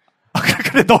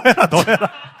 그래, 너 해라.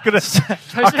 그래.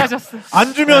 절실하셨어.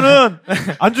 안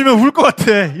주면 울 것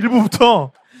같아.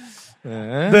 일부부터.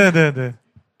 네.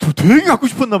 저 되게 갖고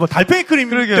싶었나봐. 달팽이 크림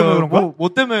때문에 그런 거야? 뭐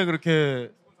때문에 그렇게.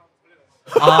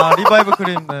 리바이브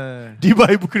크림, 네.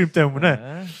 리바이브 크림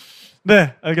때문에.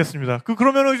 네, 알겠습니다.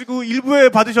 그러면은 그 일부에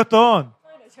받으셨던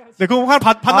네, 그거 하나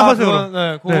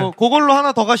반납하세요. 그걸로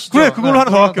하나 더 가시죠. 그래, 그걸로 하나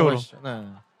더 갈게요, 그럼. 네.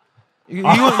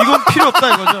 이건 필요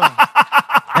없다, 이거죠.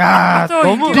 야,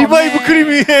 너무 리바이브 크림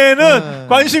위에는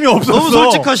관심이 없었어. 너무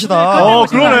솔직하시다.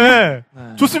 그러네.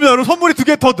 좋습니다. 그럼 선물이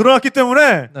 2개 더 늘어났기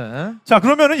때문에. 자,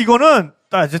 그러면은 이거는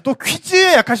이제 또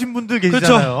퀴즈에 약하신 분들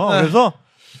계시잖아요. 그래서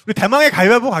우리 대망의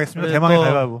가위바위보 가겠습니다. 대망의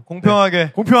가위바위보.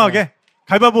 공평하게.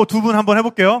 가위바위보 2분 한번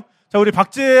해볼게요. 자, 우리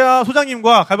박재아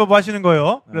소장님과 가위바위보 하시는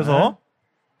거예요. 그래서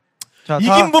자,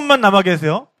 이긴 분만 남아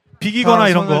계세요. 비기거나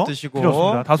이런 거 드시고. 필요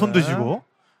없습니다. 다 손 드시고.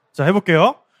 자,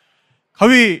 해볼게요.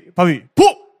 가위바위보!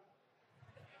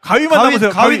 가위만 남으세요.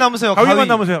 가위 남으세요. 가위만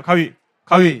남으세요. 가위.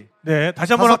 네,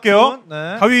 다시 한번 할게요.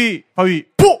 네.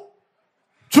 가위바위보!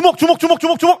 주먹!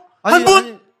 한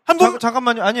분?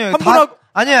 잠깐만요. 아니에요. 한 분 하고.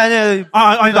 아니에요.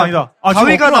 아니다.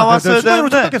 가위가 나왔어요. 순간으로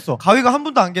착각했어. 가위가 한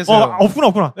분도 안 계세요.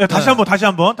 없구나. 네, 다시 한 번. 자,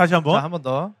 한 번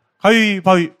더.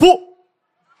 가위바위보!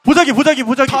 보자기.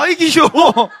 가위기쇼!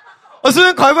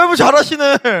 선생님 가위바위보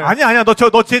잘하시네. 아니야. 너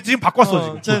지금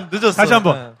바꿨어, 지금. 늦었어. 다시 한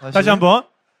번. 다시 한 번.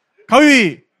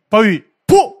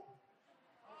 가위바위보!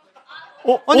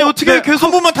 아니, 어떻게 네, 계속.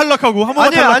 한 번만 탈락하고,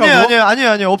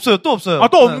 아니에요. 없어요. 또 없어요.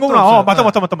 또 없는 거구나.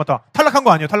 맞다. 탈락한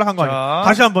거 아니에요. 자.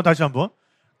 다시 한 번.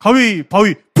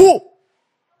 가위바위보!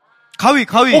 가위.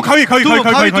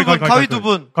 가위 두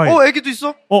분. 가위. 애기도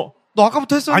있어? 너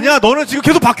아까부터 했어? 아니야, 너는 지금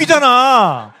계속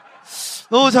바뀌잖아.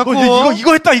 너 자꾸.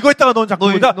 이거 했다가 넌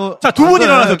자꾸. 자, 두 분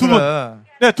일어나세요, 두 분.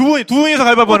 네, 두 분이서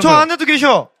가위바위보 하는 저 거예요. 안에도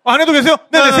계셔. 안에도 계세요?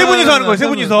 네, 세 분이서 하는 거예요, 세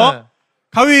분이서. 네.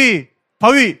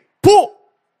 가위바위보!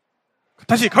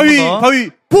 다시,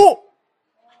 가위바위보!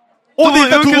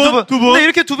 일단 두 분. 네,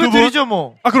 이렇게 두 분 두 분. 드리죠,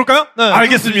 뭐. 아, 그럴까요? 네,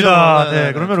 알겠습니다. 드리죠.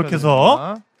 네, 그러면 이렇게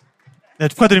해서. 네,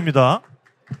 축하드립니다.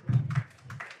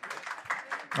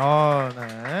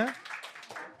 네.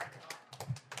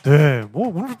 네,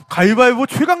 오늘 가위바위보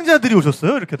최강자들이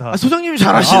오셨어요, 이렇게 다. 소장님이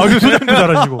잘하시네. 소장님도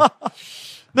잘하시고.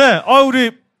 네,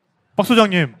 우리 박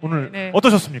소장님 오늘 네.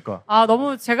 어떠셨습니까?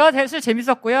 너무 제가 사실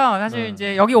재밌었고요. 사실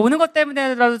이제 여기 오는 것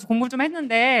때문에라도 공부를 좀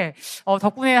했는데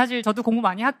덕분에 사실 저도 공부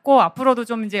많이 했고 앞으로도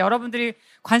좀 이제 여러분들이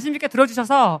관심 있게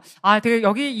들어주셔서 되게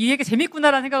여기 이 얘기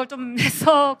재밌구나라는 생각을 좀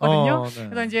했었거든요. 네.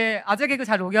 그래서 이제 아재 개그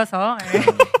잘 녹여서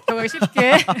들어가기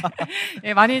쉽게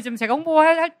많이 좀 제가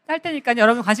홍보할 테니까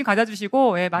여러분 관심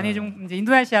가져주시고 많이 좀 이제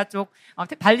인도네시아 쪽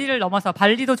발리를 넘어서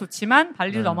발리도 좋지만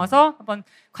발리를 넘어서 한번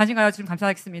관심 가져주시면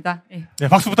감사하겠습니다. 네,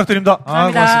 박수 부탁드립니다.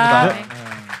 감사합니다.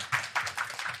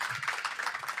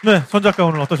 네, 선 작가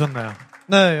오늘 어떠셨나요?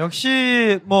 네,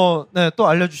 역시 또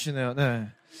알려주시네요. 네,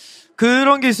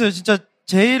 그런 게 있어요. 진짜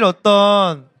제일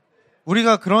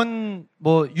우리가 그런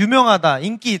유명하다,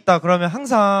 인기 있다 그러면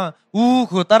항상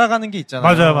그거 따라가는 게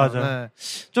있잖아요. 맞아요. 네.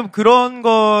 좀 그런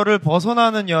거를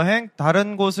벗어나는 여행,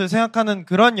 다른 곳을 생각하는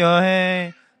그런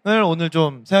여행을 오늘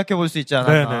좀 생각해 볼 수 있지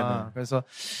않았나. 네네네. 그래서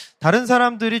다른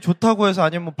사람들이 좋다고 해서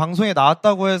아니면 방송에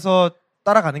나왔다고 해서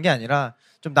따라가는 게 아니라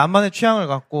좀 나만의 취향을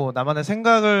갖고 나만의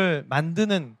생각을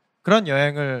만드는 그런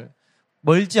여행을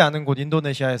멀지 않은 곳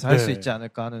인도네시아에서 할 수 있지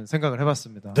않을까 하는 생각을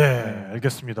해봤습니다. 네,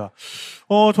 알겠습니다.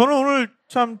 저는 오늘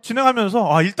참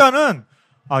진행하면서 일단은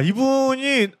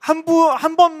이분이 한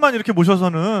번만 이렇게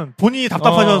모셔서는 본인이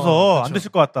답답하셔서 그렇죠. 안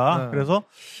되실 것 같다. 네. 그래서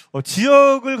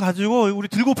지역을 가지고 우리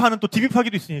들고 파는 또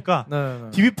디비파기도 있으니까 네.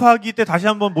 디비파기 때 다시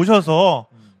한번 모셔서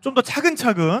좀 더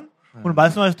차근차근 오늘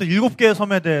말씀하셨던 7개의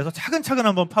섬에 대해서 차근차근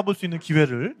한번 파볼 수 있는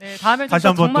기회를 다음에 다시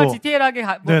한번 정말 또 디테일하게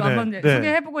한번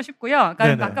소개해보고 싶고요.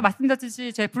 그러니까 아까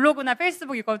말씀드렸듯이 제 블로그나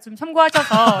페이스북 이거 좀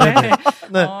참고하셔서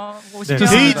오시면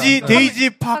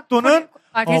데이지 팍 또는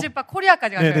데이지 팍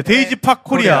코리아까지 가셔야 돼요. 데이지 팍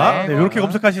코리아 이렇게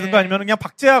검색하시는 네. 거 아니면 그냥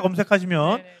박재아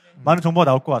검색하시면 많은 정보가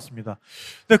나올 것 같습니다.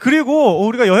 네, 그리고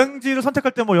우리가 여행지를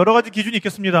선택할 때 여러 가지 기준이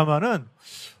있겠습니다만은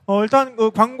일단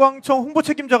관광청 홍보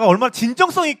책임자가 얼마나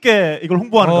진정성 있게 이걸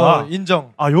홍보하는가.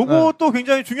 인정. 요것도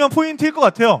굉장히 중요한 포인트일 것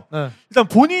같아요. 네. 일단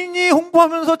본인이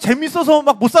홍보하면서 재밌어서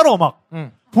막 못 살아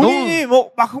본인이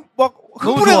막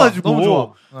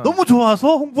흥분해가지고 너무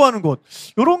좋아서 홍보하는 곳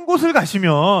이런 곳을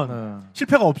가시면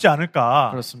실패가 없지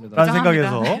않을까. 그렇습니다. 라는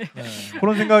생각에서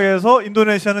그런 생각에서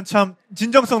인도네시아는 참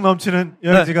진정성 넘치는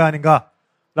여행지가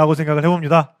아닌가라고 생각을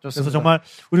해봅니다. 좋습니다. 그래서 정말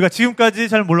우리가 지금까지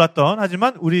잘 몰랐던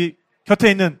하지만 우리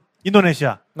곁에 있는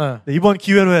인도네시아 이번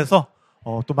기회로 해서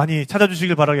또 많이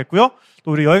찾아주시길 바라겠고요.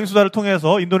 또 우리 여행수다를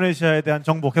통해서 인도네시아에 대한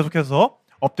정보 계속해서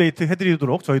업데이트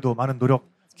해드리도록 저희도 많은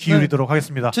노력 기울이도록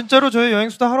하겠습니다. 진짜로 저희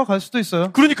여행수다 하러 갈 수도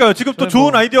있어요. 그러니까요. 지금 또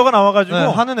좋은 아이디어가 나와가지고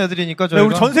하는 애들이니까 저희가.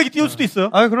 우리 전세기 띄울 수도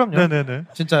있어요. 그럼요. 네네네.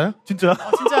 진짜요? 진짜.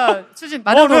 진짜 추진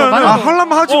많아도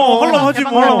하려면 하지 뭐. 하려면 하지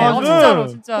뭐.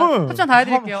 진짜 협찬 다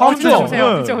해드릴게요. 진짜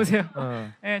오세요.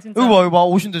 네, 진짜. 이거 봐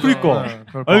오신대죠. 그러니까.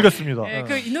 알겠습니다.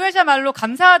 그 인도네시아 말로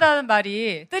감사하다는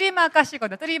말이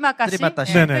뜨리마까시거든요. 뜨리마까시.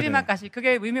 뜨리마까시.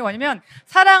 그게 의미가 뭐냐면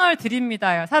사랑을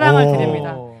드립니다요. 사랑을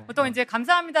드립니다. 보통 이제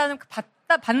감사합니다는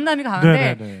받는 남이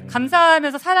가는데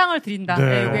감사하면서 사랑을 드린다.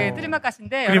 이게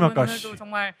뜨리마까시인데 여러분 오늘도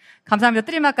정말 감사합니다.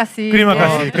 뜨리마까시.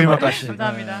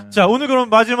 감사합니다. 자, 오늘 그럼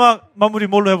마지막 마무리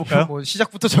뭘로 해볼까요?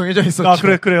 시작부터 정해져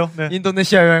있었죠. 그래요. 네.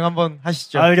 인도네시아 여행 한번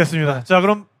하시죠. 알겠습니다. 자,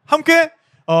 그럼 함께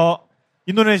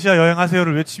인도네시아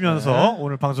여행하세요를 외치면서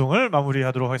오늘 방송을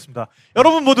마무리하도록 하겠습니다.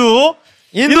 여러분 모두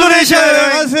인도네시아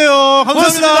여행하세요.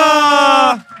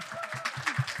 감사합니다.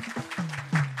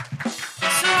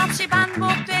 수없이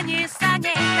반복된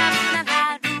일상에 나른한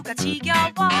하루가 지겨워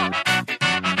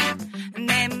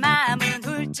내 마음은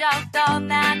훌쩍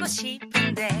떠나고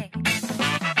싶은데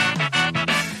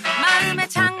마음의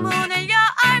창문을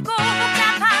열고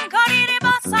복잡한 거리를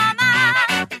벗어나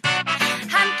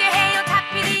함께해요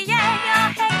닭피디의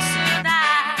여행수다.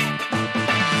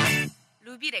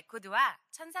 루비레코드와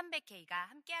 1300K가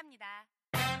함께합니다.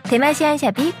 대마시안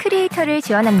샵이 크리에이터를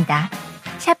지원합니다.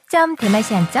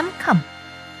 샵.대마시안.com